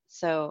Jewish.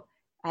 So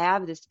I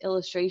have this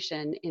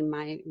illustration in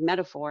my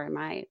metaphor, in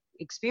my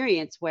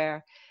experience,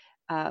 where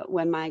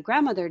when my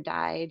grandmother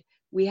died,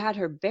 we had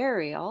her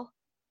burial,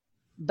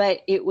 but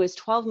it was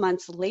 12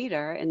 months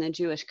later in the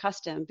Jewish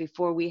custom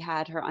before we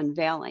had her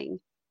unveiling,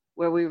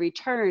 where we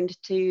returned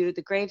to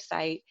the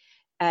gravesite,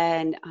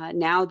 and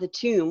now the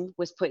tomb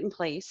was put in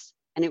place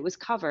and it was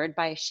covered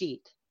by a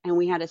sheet. And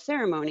we had a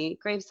ceremony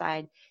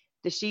graveside.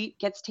 The sheet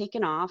gets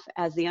taken off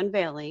as the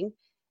unveiling,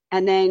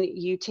 and then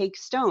you take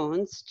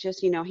stones,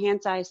 just,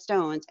 hand-sized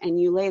stones,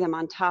 and you lay them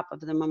on top of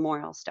the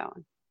memorial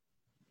stone.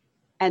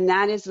 And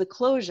that is the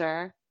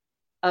closure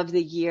of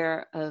the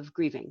year of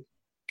grieving.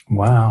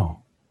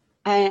 Wow.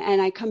 And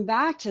I come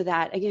back to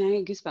that again.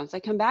 I get goosebumps. I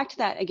come back to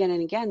that again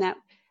and again, that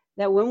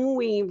when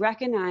we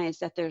recognize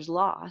that there's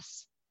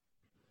loss,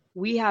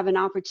 we have an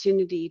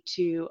opportunity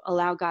to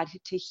allow God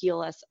to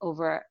heal us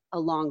over a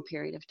long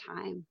period of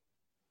time.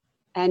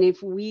 And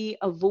if we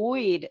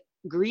avoid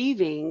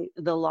grieving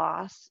the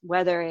loss,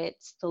 whether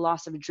it's the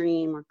loss of a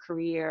dream or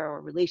career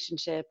or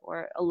relationship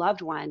or a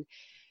loved one,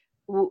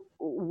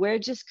 we're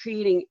just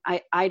creating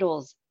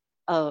idols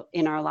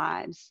in our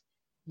lives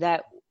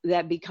that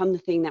become the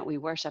thing that we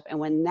worship. And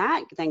when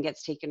that then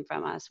gets taken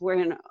from us, we're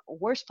in a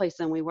worse place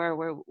than we were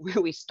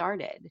where we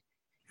started.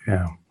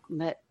 Yeah.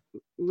 But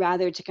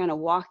rather to kind of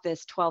walk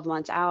this 12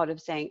 months out of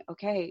saying,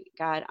 okay,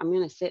 God, I'm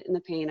going to sit in the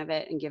pain of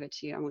it and give it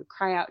to you. I'm going to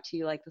cry out to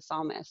you like the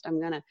psalmist. I'm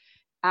going to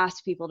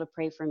ask people to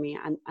pray for me.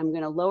 I'm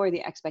going to lower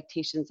the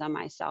expectations on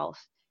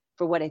myself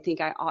for what I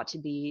think I ought to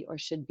be or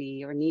should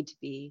be or need to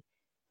be.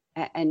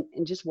 And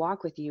just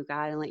walk with you,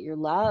 God, and let your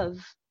love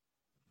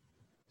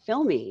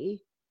fill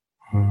me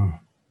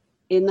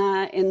in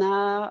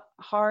the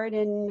hard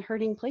and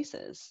hurting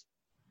places.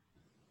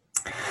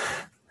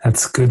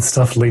 That's good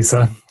stuff,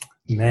 Lisa.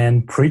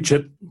 Man, preach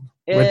it.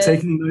 We're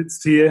taking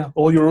notes here.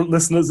 All your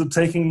listeners are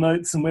taking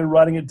notes, and we're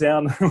writing it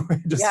down.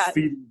 We're just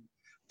feeding.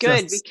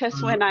 Good,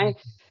 because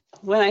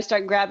when I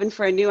start grabbing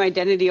for a new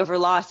identity over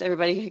loss,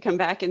 everybody can come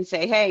back and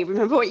say, "Hey,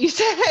 remember what you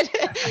said?"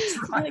 That's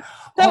right. Like,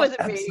 that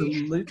wasn't me.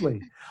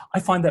 Absolutely. I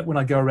find that when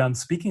I go around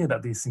speaking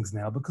about these things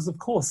now, because of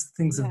course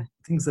things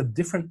are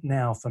different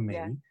now for me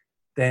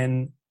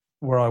than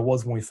where I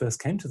was when we first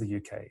came to the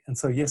UK. And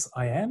so yes,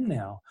 I am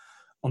now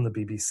on the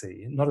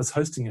BBC, not as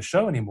hosting a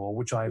show anymore,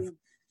 which I've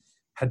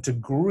had to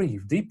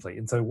grieve deeply.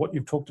 And so what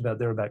you've talked about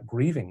there about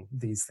grieving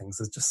these things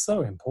is just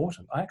so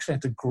important. I actually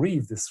had to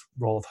grieve this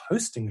role of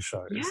hosting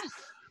shows. Yes.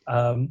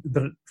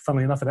 But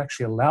funnily enough, it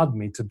actually allowed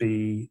me to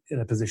be in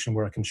a position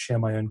where I can share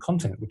my own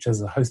content, which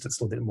as a host, it's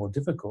a little bit more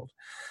difficult.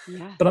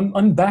 Yeah. But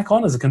I'm back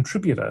on as a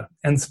contributor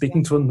and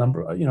speaking to a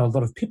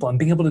lot of people. I'm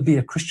being able to be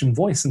a Christian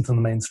voice into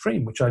the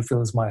mainstream, which I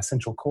feel is my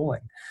essential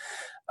calling.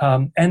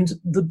 And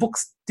the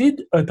books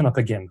did open up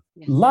again,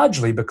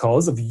 largely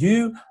because of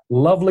you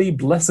lovely,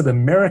 blessed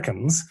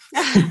Americans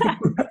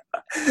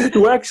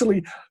who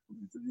actually,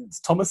 it's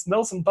Thomas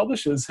Nelson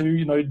Publishers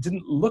who,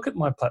 didn't look at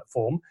my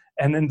platform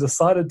and then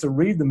decided to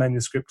read the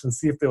manuscript and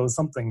see if there was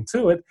something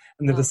to it.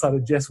 And they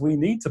decided, yes, we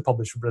need to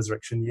publish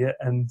Resurrection Year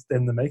and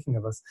then The Making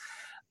of Us.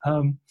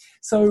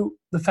 So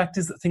the fact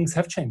is that things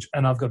have changed,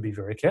 and I've got to be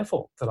very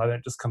careful that I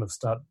don't just kind of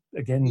start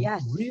again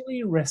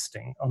really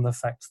resting on the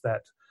fact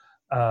that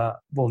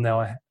now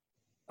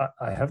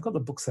I have got the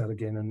books out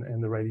again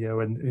and the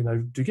radio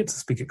and, do get to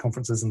speak at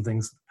conferences and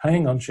things.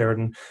 Hang on,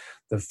 Sheridan.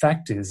 The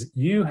fact is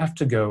you have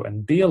to go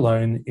and be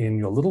alone in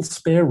your little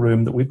spare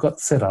room that we've got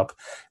set up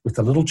with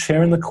a little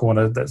chair in the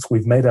corner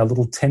we've made our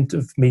little tent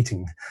of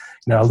meeting,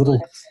 our little,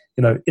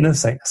 inner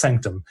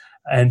sanctum.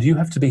 And you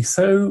have to be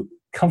so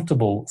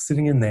comfortable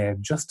sitting in there,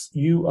 just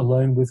you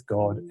alone with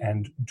God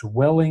and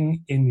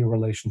dwelling in your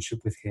relationship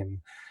with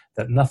Him,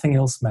 that nothing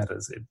else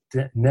matters.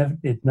 It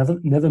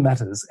never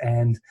matters.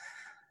 And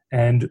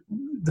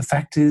the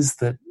fact is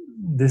that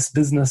this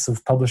business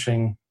of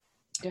publishing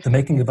The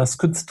Making of Us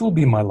could still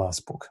be my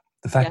last book.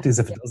 The fact is,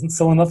 if it doesn't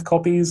sell enough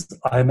copies,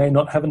 I may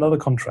not have another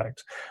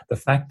contract. The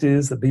fact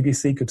is that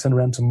BBC could turn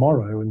around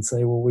tomorrow and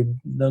say, well, we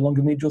no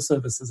longer need your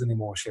services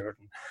anymore,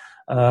 Sheridan.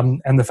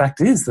 And the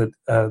fact is that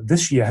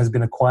this year has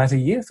been a quieter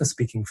year for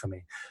speaking for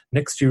me.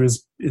 Next year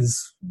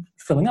is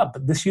filling up,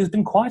 but this year's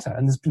been quieter.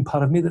 And there's been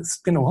part of me that's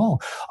been, oh,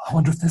 I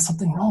wonder if there's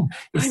something wrong.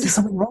 Is there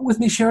something wrong with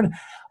me, Sharon?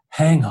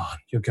 Hang on,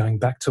 you're going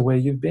back to where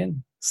you've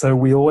been. So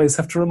we always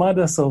have to remind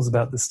ourselves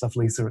about this stuff,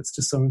 Lisa. It's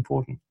just so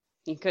important.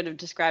 You could have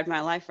described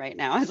my life right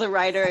now as a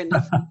writer and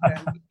a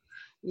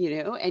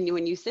speaker, and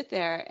when you sit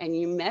there and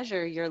you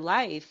measure your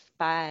life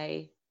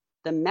by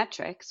the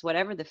metrics,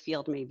 whatever the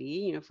field may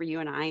be, for you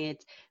and I,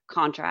 it's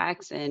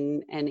contracts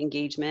and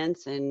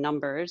engagements and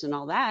numbers and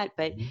all that.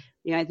 But,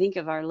 I think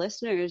of our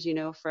listeners,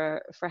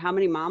 for how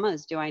many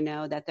mamas do I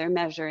know that they're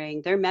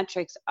measuring, their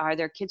metrics are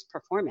their kids'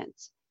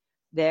 performance,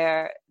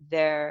 their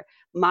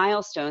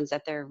milestones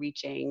that they're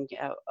reaching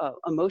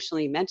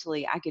emotionally,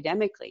 mentally,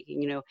 academically.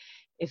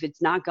 If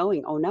it's not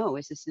going, oh no,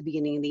 is this the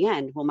beginning of the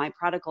end? Will my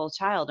prodigal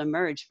child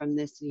emerge from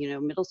this,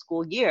 middle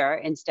school year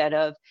instead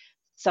of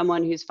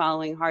someone who's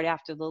following hard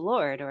after the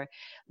Lord? Or,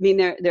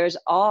 there's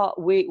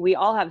we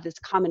all have this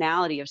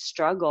commonality of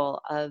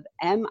struggle of,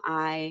 am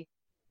I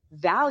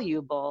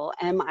valuable?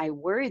 Am I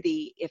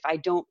worthy if I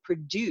don't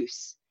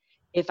produce,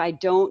 if I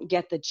don't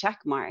get the check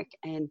mark?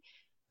 And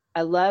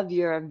I love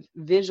your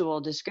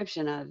visual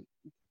description of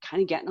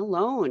kind of getting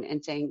alone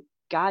and saying,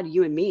 God,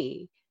 you and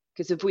me.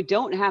 Because if we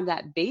don't have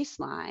that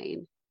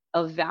baseline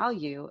of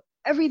value,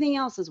 everything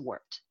else is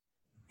warped.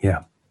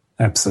 Yeah,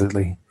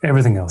 absolutely.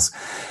 Everything else.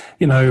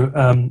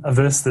 A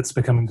verse that's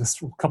becoming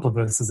just a couple of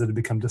verses that have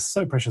become just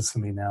so precious for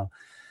me now.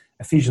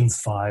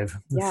 Ephesians 5,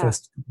 the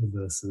first couple of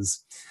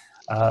verses.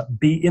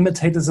 Be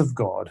imitators of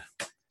God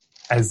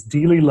as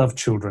dearly loved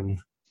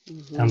children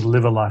and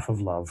live a life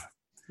of love.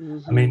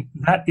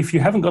 That, if you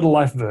haven't got a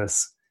life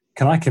verse,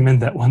 can I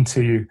commend that one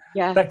to you?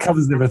 Yeah. That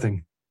covers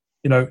everything.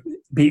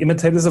 Be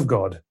imitators of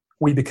God.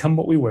 We become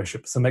what we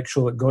worship. So make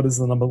sure that God is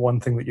the number one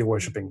thing that you're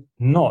worshiping,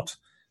 not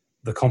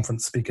the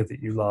conference speaker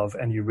that you love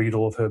and you read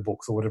all of her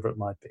books or whatever it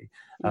might be.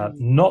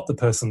 Not the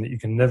person that you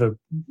can never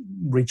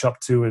reach up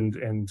to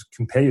and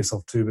compare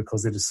yourself to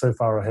because it is so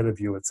far ahead of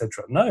you,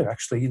 etc. No,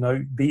 actually,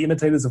 be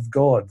imitators of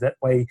God. That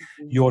way,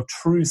 your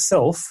true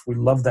self, we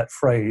love that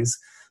phrase,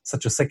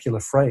 such a secular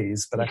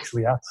phrase, but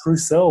actually our true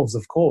selves,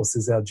 of course,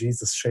 is our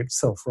Jesus-shaped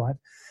self, right?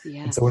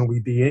 Yes. And so when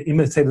we be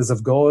imitators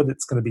of God,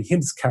 it's going to be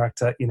his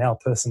character in our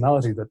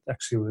personality that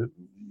actually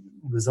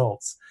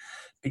results.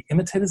 Be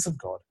imitators of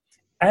God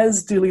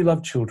as dearly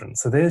loved children.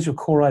 So there's your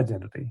core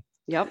identity.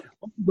 Yep.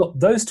 Once you've got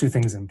those two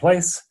things in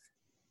place,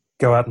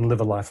 go out and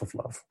live a life of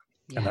love.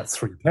 Yeah. And that's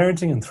through your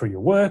parenting and through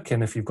your work.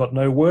 And if you've got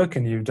no work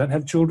and you don't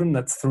have children,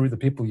 that's through the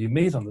people you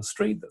meet on the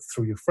street. That's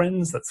through your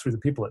friends. That's through the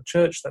people at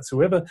church. That's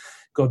whoever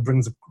God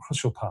brings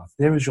across your path.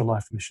 There is your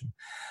life mission.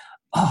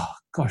 Oh,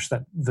 gosh,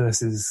 that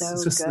verse is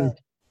just so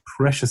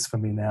precious for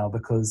me now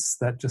because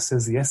that just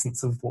says the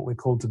essence of what we're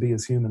called to be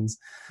as humans.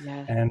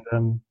 Yeah.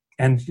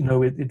 And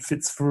it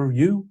fits for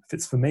you, it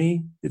fits for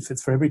me, it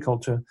fits for every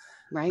culture.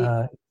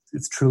 Right.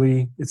 It's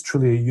truly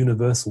a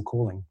universal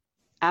calling.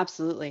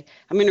 Absolutely.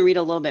 I'm going to read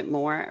a little bit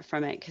more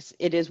from it because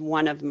it is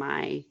one of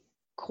my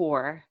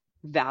core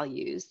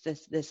values,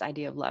 this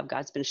idea of love.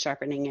 God's been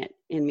sharpening it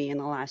in me in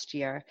the last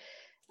year.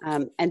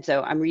 And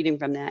so I'm reading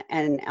from the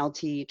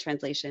NLT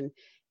translation.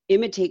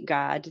 Imitate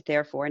God,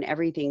 therefore, in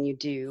everything you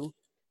do.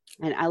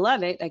 And I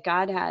love it that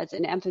God has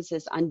an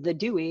emphasis on the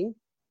doing.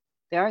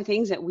 There are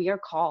things that we are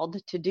called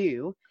to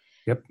do.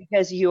 Yep.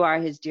 Because you are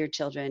his dear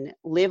children.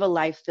 Live a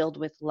life filled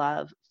with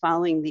love,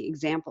 following the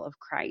example of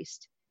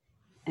Christ.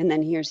 And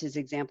then here's his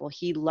example.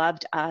 He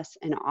loved us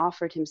and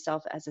offered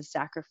himself as a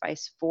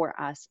sacrifice for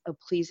us, a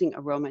pleasing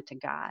aroma to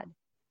God.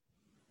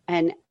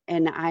 And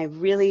I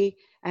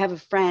have a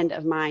friend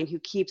of mine who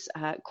keeps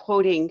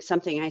quoting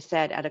something I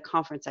said at a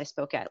conference I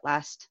spoke at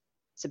last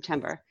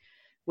September,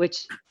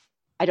 which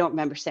I don't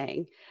remember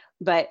saying.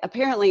 But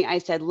apparently I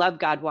said, love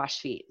God, wash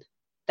feet.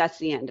 That's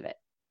the end of it.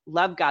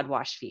 Love God,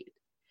 wash feet.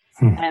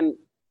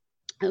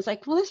 I was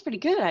like, well, that's pretty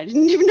good. I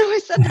didn't even know I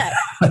said that.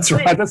 That's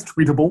right. That's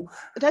tweetable.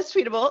 That's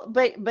tweetable.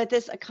 But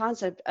this a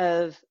concept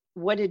of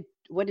what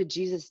did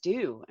Jesus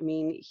do? I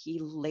mean, he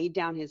laid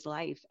down his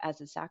life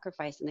as a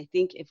sacrifice. And I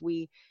think if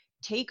we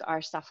take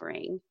our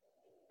suffering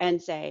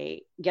and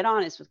say, get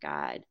honest with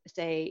God,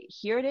 say,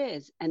 here it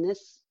is. And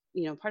this,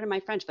 pardon my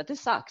French, but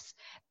this sucks.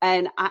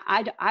 And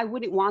I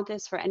wouldn't want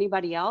this for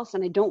anybody else.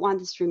 And I don't want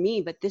this for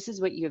me, but this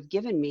is what you have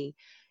given me.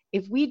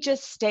 If we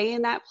just stay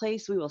in that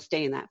place, we will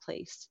stay in that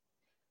place.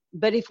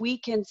 But if we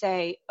can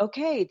say,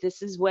 okay,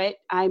 this is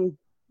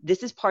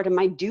part of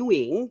my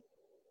doing.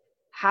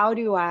 How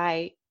do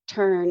I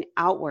turn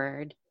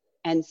outward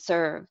and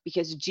serve?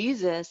 Because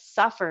Jesus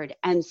suffered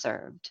and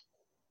served.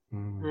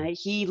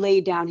 He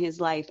laid down his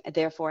life.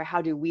 Therefore,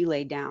 how do we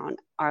lay down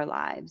our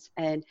lives?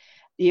 And,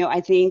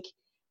 I think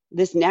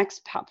this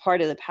next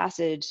part of the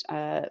passage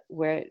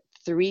where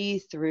 3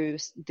 through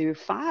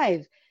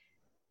 5,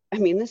 I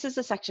mean, this is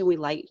a section we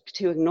like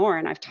to ignore.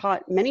 And I've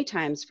taught many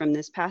times from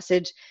this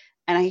passage,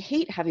 and I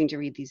hate having to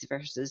read these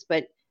verses,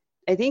 but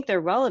I think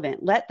they're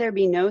relevant. Let there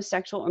be no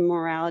sexual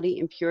immorality,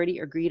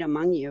 impurity, or greed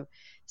among you.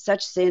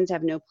 Such sins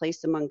have no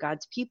place among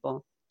God's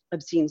people.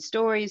 obscene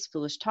stories,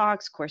 foolish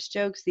talks, coarse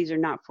jokes. These are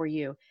not for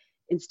you.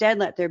 Instead,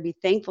 let there be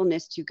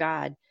thankfulness to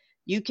God.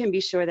 You can be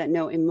sure that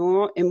no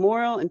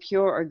immoral,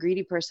 impure, or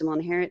greedy person will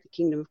inherit the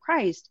kingdom of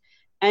Christ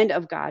and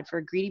of God, for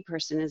a greedy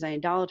person is an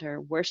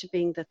idolater,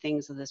 worshiping the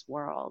things of this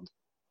world.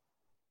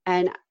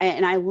 And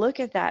I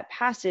look at that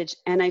passage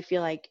and I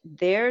feel like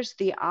there's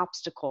the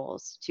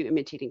obstacles to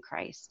imitating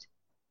Christ.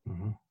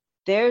 Mm-hmm.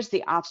 There's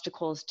the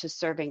obstacles to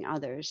serving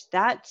others.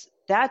 That's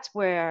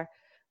where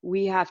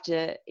we have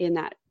to, in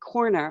that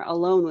corner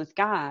alone with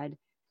God,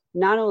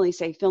 not only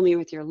say, fill me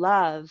with your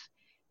love,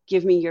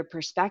 give me your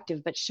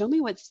perspective, but show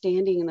me what's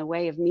standing in the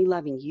way of me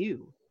loving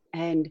you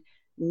and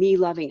me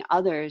loving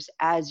others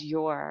as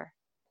your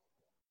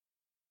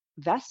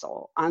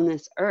vessel on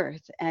this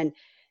earth. And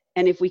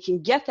if we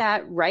can get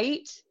that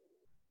right,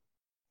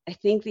 I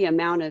think the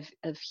amount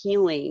of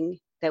healing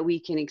that we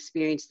can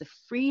experience, the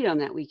freedom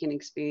that we can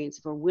experience,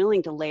 if we're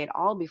willing to lay it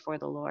all before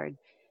the Lord,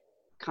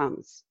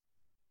 comes.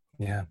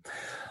 Yeah.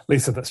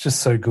 Lisa, that's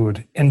just so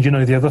good. And,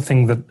 the other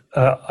thing that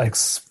I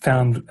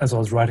found as I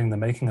was writing The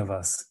Making of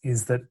Us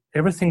is that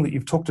everything that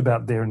you've talked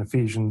about there in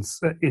Ephesians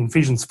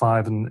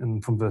 5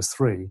 and from verse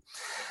 3,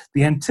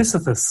 the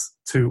antithesis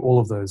to all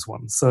of those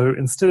ones. So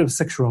instead of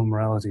sexual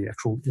immorality,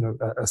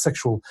 a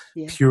sexual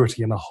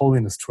purity and a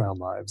holiness to our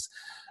lives,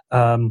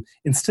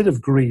 instead of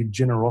greed,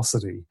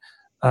 generosity,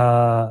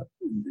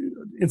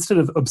 instead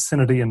of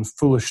obscenity and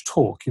foolish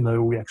talk,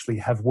 we actually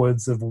have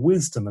words of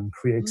wisdom and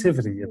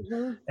creativity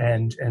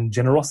and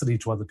generosity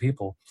to other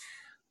people.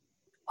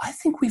 I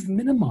think we've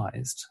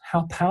minimized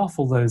how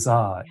powerful those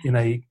are in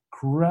a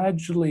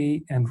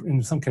gradually and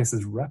in some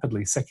cases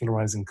rapidly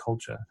secularizing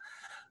culture.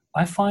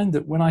 I find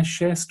that when I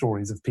share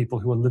stories of people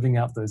who are living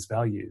out those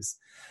values,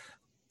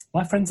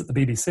 my friends at the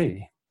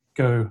BBC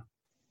go,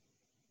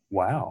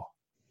 wow.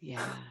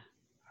 Yeah.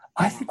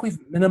 I think we've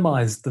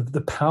minimized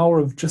the power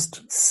of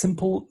just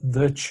simple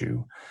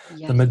virtue.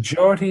 Yes. The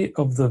majority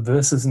of the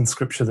verses in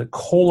Scripture that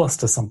call us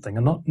to something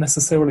are not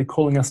necessarily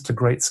calling us to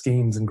great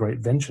schemes and great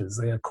ventures.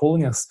 They are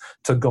calling us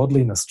to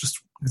godliness, just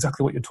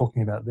exactly what you're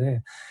talking about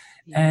there.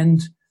 Yeah.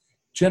 And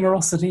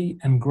generosity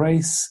and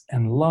grace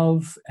and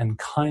love and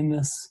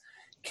kindness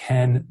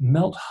can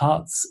melt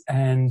hearts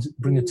and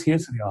bring a tear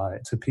to the eye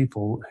to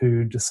people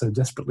who just so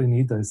desperately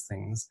need those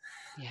things.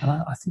 Yeah.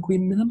 And I think we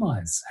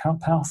minimize how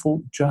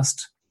powerful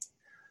just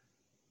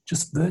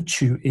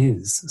virtue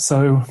is.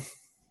 So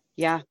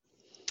yeah,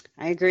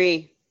 I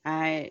agree.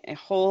 I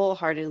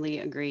wholeheartedly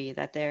agree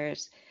that I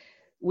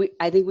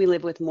think we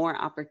live with more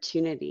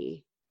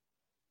opportunity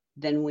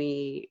than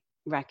we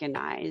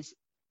recognize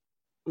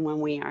when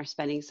we are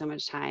spending so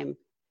much time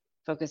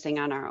focusing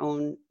on our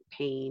own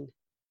pain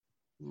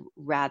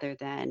rather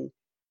than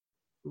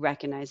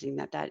recognizing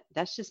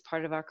that's just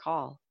part of our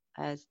call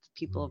as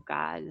people of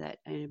God. That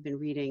I've been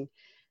reading,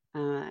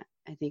 I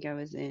think I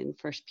was in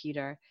 1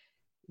 Peter,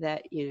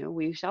 that,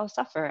 we shall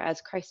suffer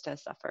as Christ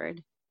has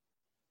suffered.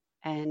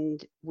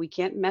 And we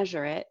can't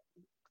measure it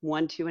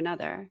one to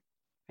another,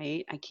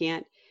 right?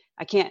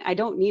 I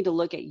don't need to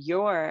look at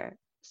your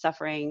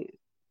suffering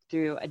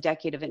through a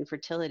decade of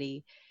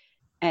infertility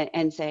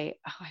and say,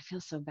 oh, I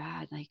feel so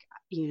bad. Like,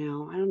 I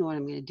don't know what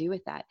I'm going to do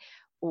with that.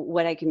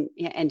 What I can,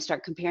 and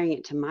start comparing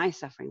it to my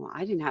suffering. Well,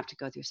 I didn't have to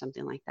go through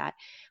something like that.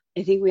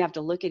 I think we have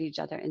to look at each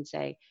other and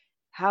say,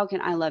 how can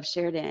I love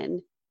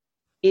Sheridan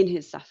in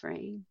his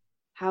suffering?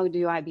 How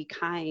do I be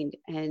kind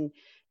and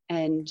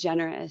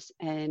generous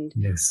and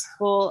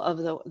full of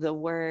the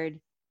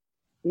word,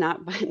 not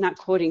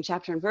quoting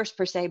chapter and verse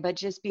per se, but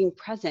just being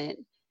present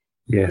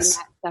in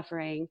that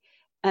suffering,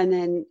 and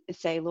then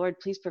say, Lord,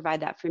 please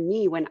provide that for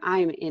me when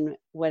I'm in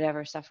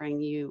whatever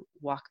suffering you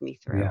walk me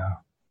through.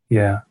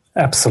 Yeah,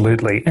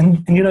 absolutely.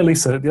 And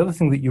Lisa, the other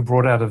thing that you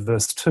brought out of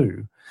verse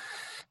 2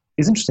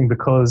 is interesting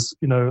because,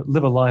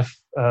 live a life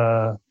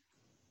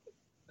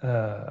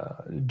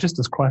just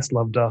as Christ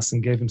loved us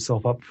and gave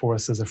himself up for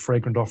us as a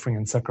fragrant offering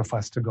and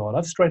sacrifice to God.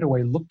 I've straight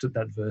away looked at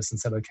that verse and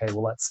said, okay,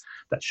 well,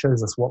 that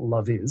shows us what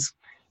love is,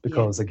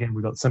 because again,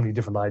 we've got so many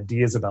different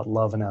ideas about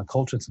love in our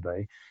culture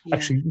today. Yeah.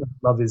 Actually,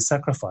 love is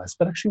sacrifice.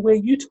 But actually, where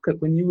you took it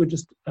when you were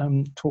just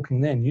talking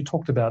then, you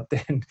talked about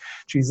then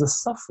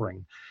Jesus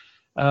suffering.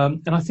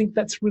 And I think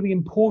that's really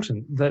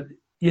important, that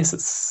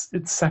yes,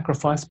 it's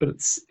sacrifice, but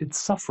it's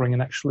suffering,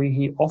 and actually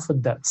he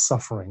offered that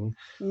suffering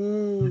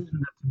to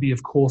be,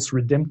 of course,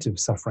 redemptive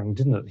suffering,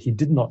 didn't it? He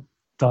did not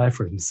die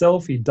for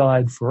himself; he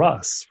died for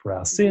us, for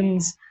our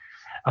sins,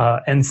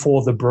 and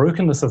for the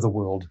brokenness of the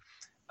world.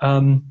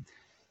 And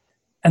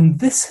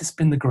this has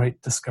been the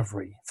great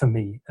discovery for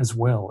me as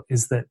well: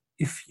 is that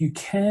if you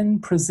can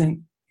present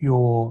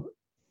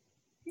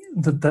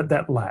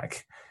that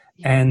lack,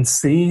 and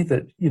see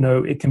that,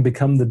 it can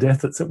become the death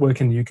that's at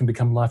work and you can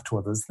become life to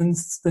others,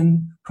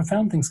 then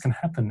profound things can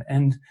happen.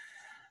 And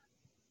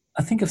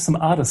I think of some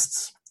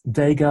artists,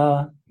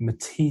 Degas,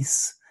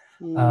 Matisse,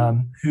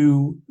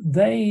 who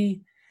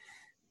they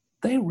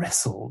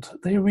wrestled.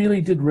 They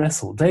really did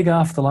wrestle.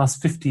 Degas, for the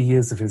last 50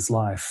 years of his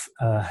life,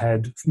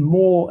 had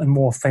more and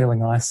more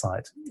failing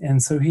eyesight.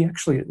 And so he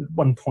actually, at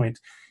one point,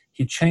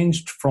 he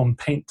changed from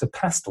paint to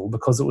pastel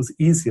because it was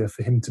easier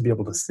for him to be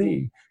able to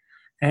see.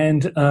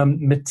 And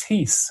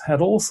Matisse had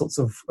all sorts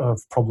of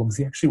problems.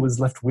 He actually was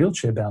left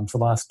wheelchair bound for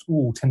the last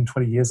 10,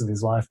 20 years of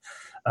his life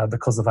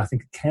because of, I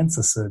think,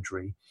 cancer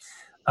surgery.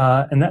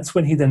 And that's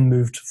when he then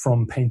moved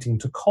from painting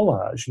to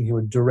collage, and he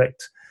would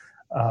direct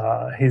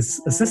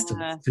his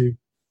assistants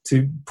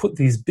to put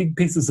these big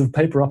pieces of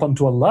paper up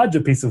onto a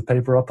larger piece of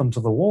paper up onto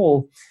the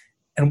wall.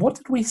 And what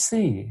did we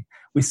see?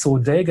 We saw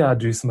Degas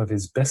do some of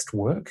his best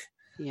work.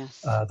 Yes.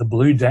 The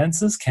Blue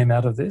Dancers came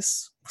out of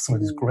this, some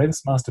of his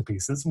greatest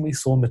masterpieces, and we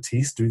saw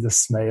Matisse do The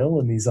Snail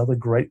and these other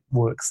great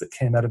works that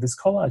came out of his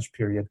collage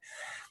period.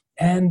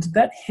 And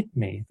that hit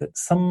me, that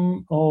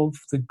some of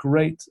the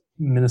great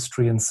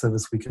ministry and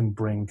service we can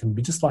bring can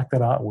be just like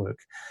that artwork,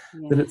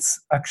 that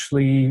it's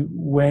actually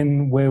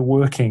when we're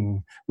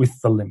working with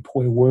the limp,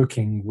 we're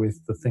working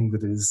with the thing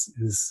that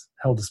is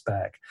held us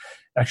back,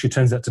 actually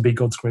turns out to be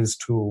God's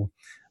greatest tool.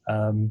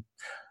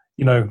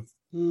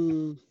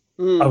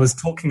 I was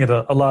talking at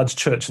a large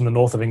church in the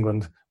north of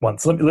England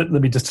once. Let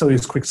me just tell you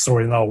this quick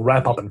story, and I'll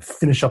wrap up and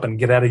finish up and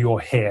get out of your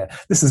hair.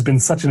 This has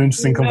been such an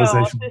interesting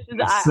conversation.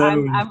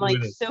 I'm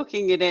like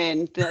soaking it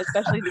in,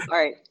 especially the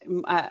art.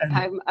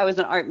 I was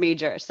an art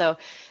major, so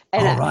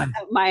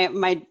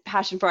my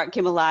passion for art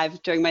came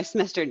alive during my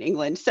semester in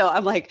England. So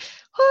I'm like,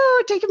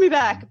 taking me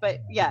back.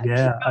 But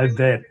yeah, I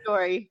bet.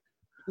 Story.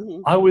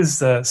 I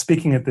was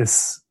speaking at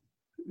this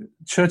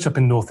church up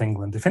in North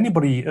England. If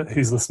anybody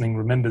who's listening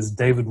remembers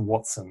David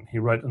Watson, he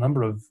wrote a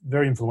number of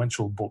very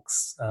influential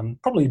books,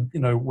 probably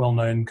well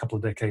known a couple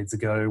of decades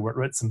ago, where it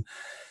wrote some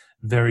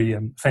very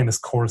famous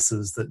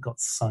choruses that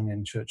got sung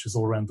in churches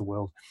all around the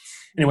world.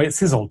 Anyway, it's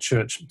his old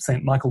church,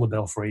 St. Michael the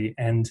Belfry,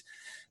 and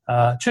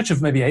church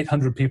of maybe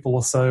 800 people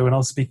or so, and I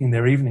was speaking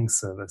their evening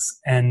service,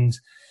 and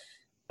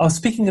I was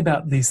speaking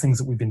about these things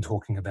that we've been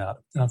talking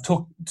about. And I'm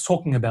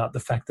talking about the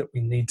fact that we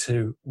need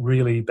to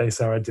really base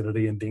our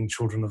identity in being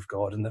children of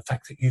God, and the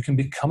fact that you can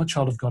become a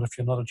child of God if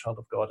you're not a child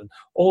of God, and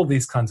all of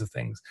these kinds of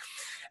things.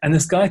 And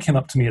this guy came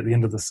up to me at the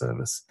end of the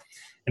service,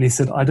 and he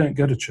said, I don't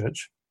go to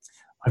church.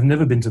 I've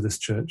never been to this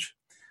church.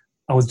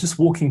 I was just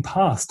walking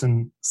past,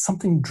 and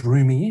something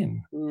drew me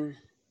in.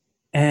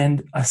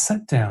 And I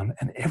sat down,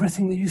 and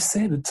everything that you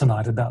said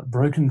tonight about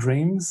broken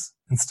dreams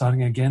and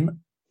starting again,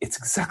 it's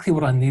exactly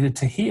what I needed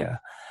to hear.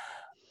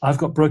 I've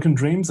got broken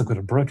dreams. I've got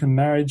a broken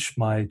marriage.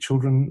 My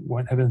children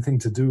won't have anything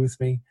to do with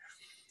me.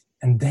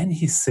 And then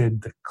he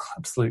said the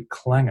absolute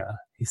clanger.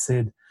 He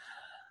said,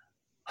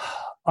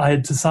 I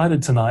had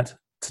decided tonight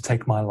to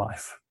take my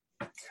life.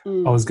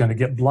 I was going to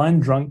get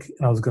blind drunk,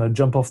 and I was going to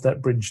jump off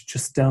that bridge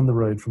just down the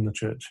road from the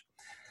church.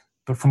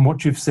 But from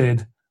what you've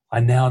said, I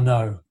now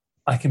know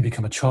I can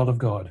become a child of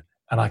God,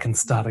 and I can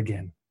start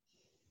again.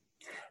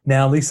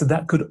 Now, Lisa,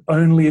 that could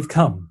only have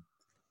come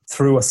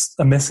through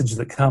a message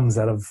that comes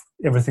out of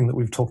everything that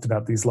we've talked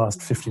about these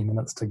last 15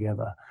 minutes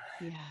together.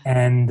 Yeah.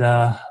 And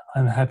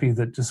I'm happy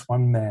that just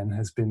one man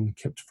has been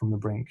kept from the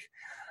brink.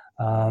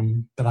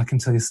 But I can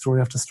tell you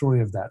story after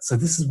story of that. So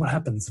this is what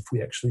happens if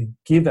we actually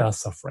give our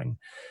suffering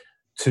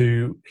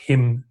to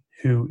him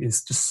who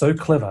is just so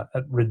clever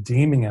at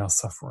redeeming our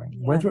suffering,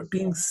 whether it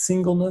being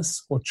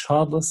singleness or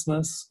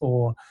childlessness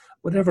or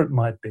whatever it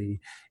might be,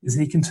 is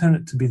he can turn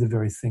it to be the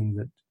very thing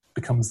that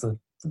becomes the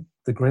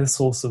greatest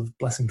source of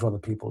blessing to other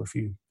people if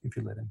you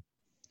let him.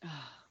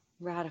 Oh,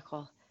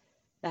 radical.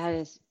 That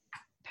is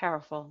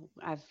powerful.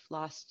 I've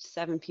lost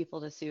 7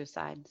 people to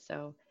suicide.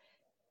 So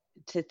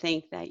to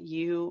think that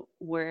you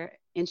were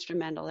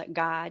instrumental, that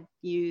God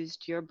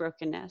used your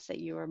brokenness, that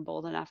you were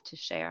bold enough to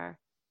share,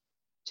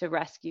 to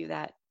rescue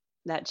that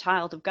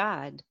child of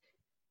God.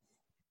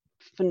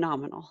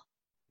 Phenomenal.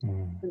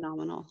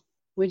 Phenomenal.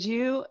 Would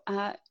you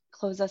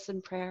close us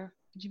in prayer?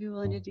 Would you be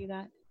willing to do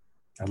that?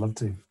 I'd love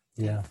to.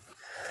 Yeah.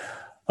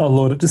 Oh,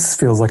 Lord, it just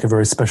feels like a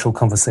very special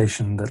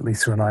conversation that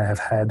Lisa and I have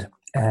had,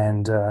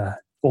 and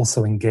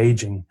also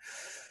engaging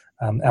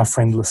our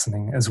friend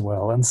listening as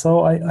well. And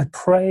so I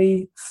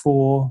pray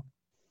for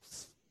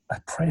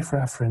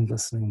our friend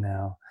listening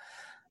now.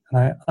 And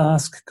I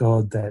ask,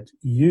 God, that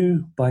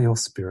you, by your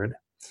Spirit,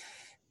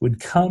 would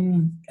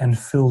come and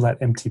fill that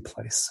empty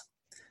place,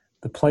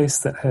 the place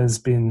that has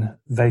been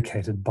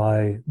vacated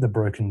by the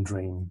broken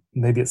dream.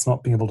 Maybe it's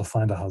not being able to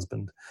find a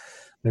husband.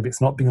 Maybe it's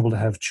not being able to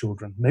have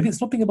children. Maybe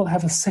it's not being able to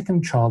have a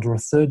second child or a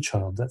third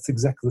child. That's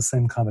exactly the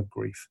same kind of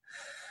grief.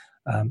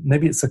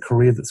 Maybe it's a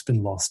career that's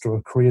been lost, or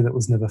a career that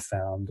was never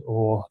found,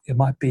 or it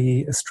might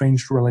be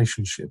estranged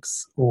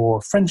relationships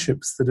or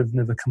friendships that have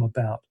never come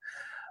about.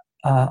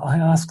 I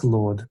ask,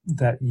 Lord,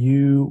 that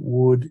you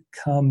would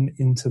come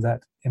into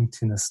that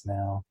emptiness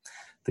now,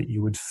 that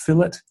you would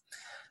fill it,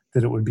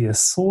 that it would be a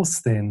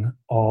source then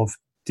of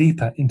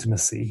deeper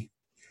intimacy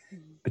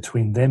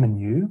between them and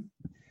you.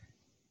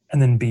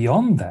 And then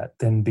beyond that,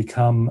 then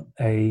become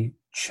a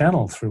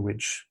channel through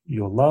which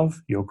your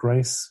love, your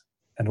grace,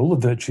 and all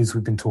the virtues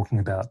we've been talking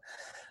about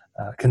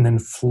can then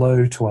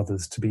flow to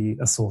others to be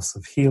a source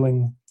of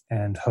healing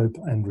and hope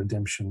and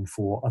redemption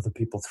for other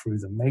people through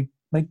them.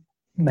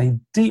 May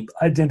deep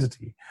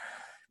identity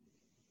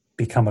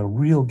become a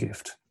real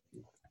gift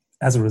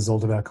as a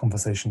result of our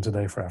conversation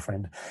today for our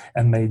friend,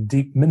 and may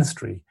deep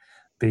ministry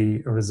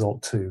be a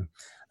result too.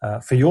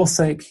 For your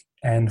sake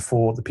and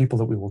for the people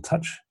that we will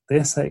touch,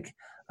 their sake,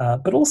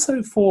 but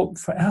also for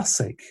our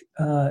sake.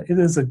 It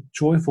is a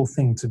joyful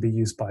thing to be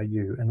used by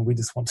you, and we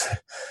just want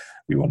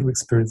to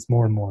experience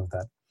more and more of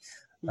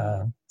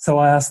that. So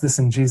I ask this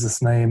in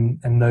Jesus' name,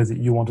 and know that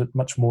you want it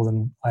much more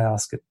than I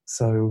ask it.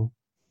 So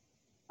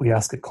we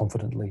ask it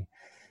confidently.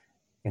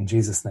 In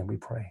Jesus' name we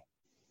pray.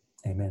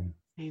 Amen.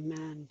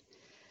 Amen.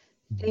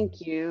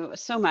 Thank you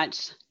so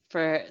much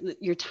for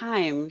your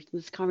time.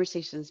 This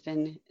conversation has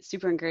been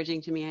super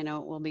encouraging to me. I know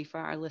it will be for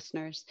our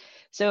listeners.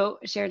 So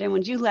Sheridan,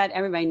 would you let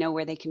everybody know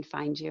where they can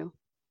find you?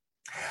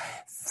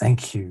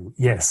 Thank you.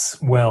 Yes.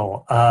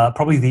 Well,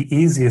 probably the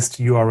easiest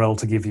URL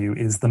to give you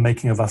is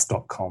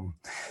themakingofus.com.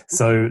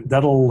 So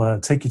that'll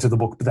take you to the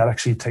book, but that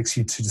actually takes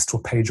you to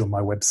a page on my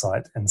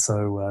website. And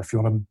so if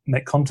you want to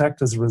make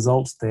contact as a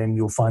result, then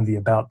you'll find the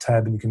About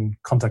tab, and you can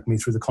contact me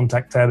through the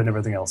Contact tab and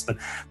everything else. But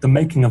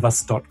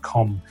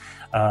themakingofus.com.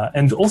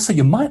 And also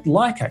you might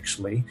like,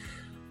 actually,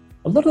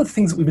 a lot of the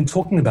things that we've been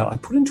talking about, I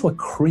put into a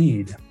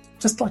creed,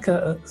 just like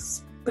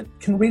but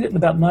can read it in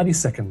about 90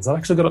 seconds. I've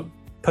actually got it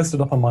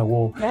posted up on my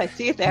wall. Yeah, I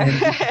see it there.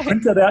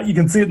 Print that out. You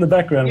can see it in the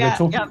background. Yeah,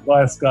 we're talking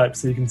via Skype,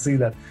 so you can see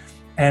that.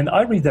 And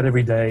I read that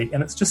every day,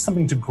 and it's just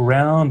something to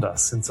ground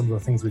us in some of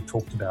the things we've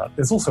talked about.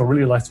 There's also a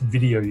really nice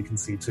video you can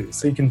see too.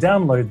 So you can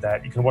download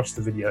that. You can watch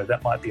the video.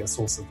 That might be a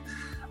source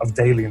of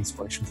daily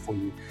inspiration for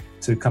you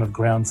to kind of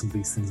ground some of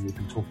these things we've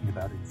been talking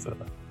about in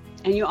further.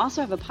 And you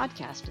also have a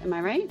podcast, am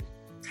I right?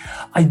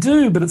 I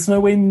do, but it's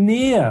nowhere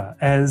near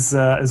as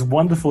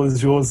wonderful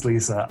as yours,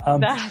 Lisa.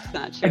 That's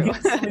not true.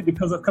 Again,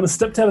 because I've kind of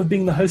stepped out of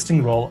being the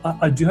hosting role.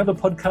 I do have a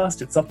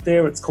podcast. It's up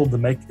there. It's called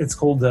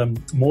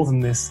More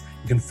Than This.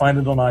 You can find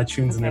it on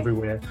iTunes and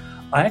everywhere.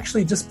 I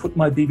actually just put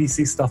my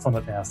BBC stuff on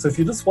it now. So if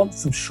you just want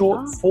some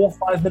short 4 or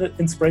 5 minute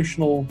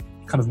inspirational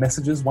kind of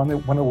messages, one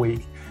a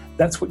week,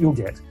 that's what you'll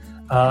get.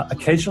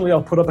 Occasionally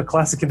I'll put up a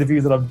classic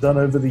interview that I've done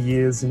over the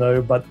years,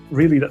 but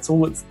really that's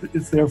all it's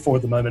there for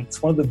at the moment.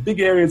 It's one of the big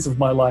areas of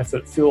my life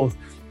that feel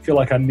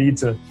like I need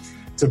to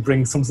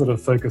bring some sort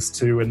of focus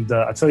to. And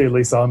I tell you,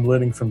 Lisa, I'm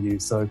learning from you.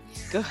 So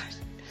good.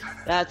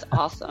 That's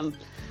awesome.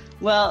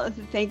 Well,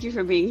 thank you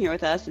for being here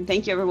with us. And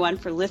thank you everyone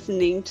for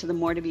listening to the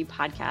More to Be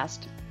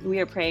podcast. We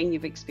are praying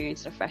you've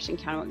experienced a fresh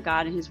encounter with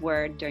God and His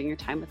Word during your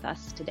time with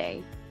us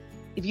today.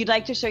 If you'd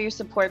like to show your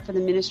support for the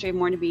ministry of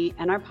More to Be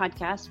and our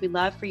podcast, we'd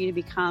love for you to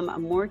become a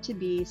More to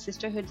Be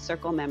Sisterhood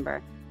Circle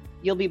member.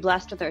 You'll be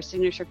blessed with our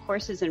signature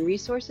courses and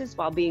resources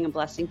while being a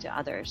blessing to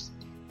others.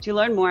 To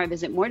learn more,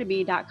 visit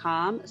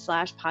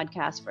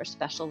moretobe.com/podcast for a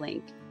special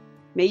link.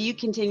 May you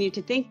continue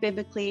to think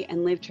biblically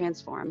and live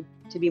transformed,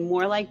 to be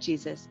more like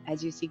Jesus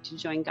as you seek to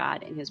join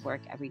God in His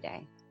work every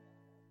day.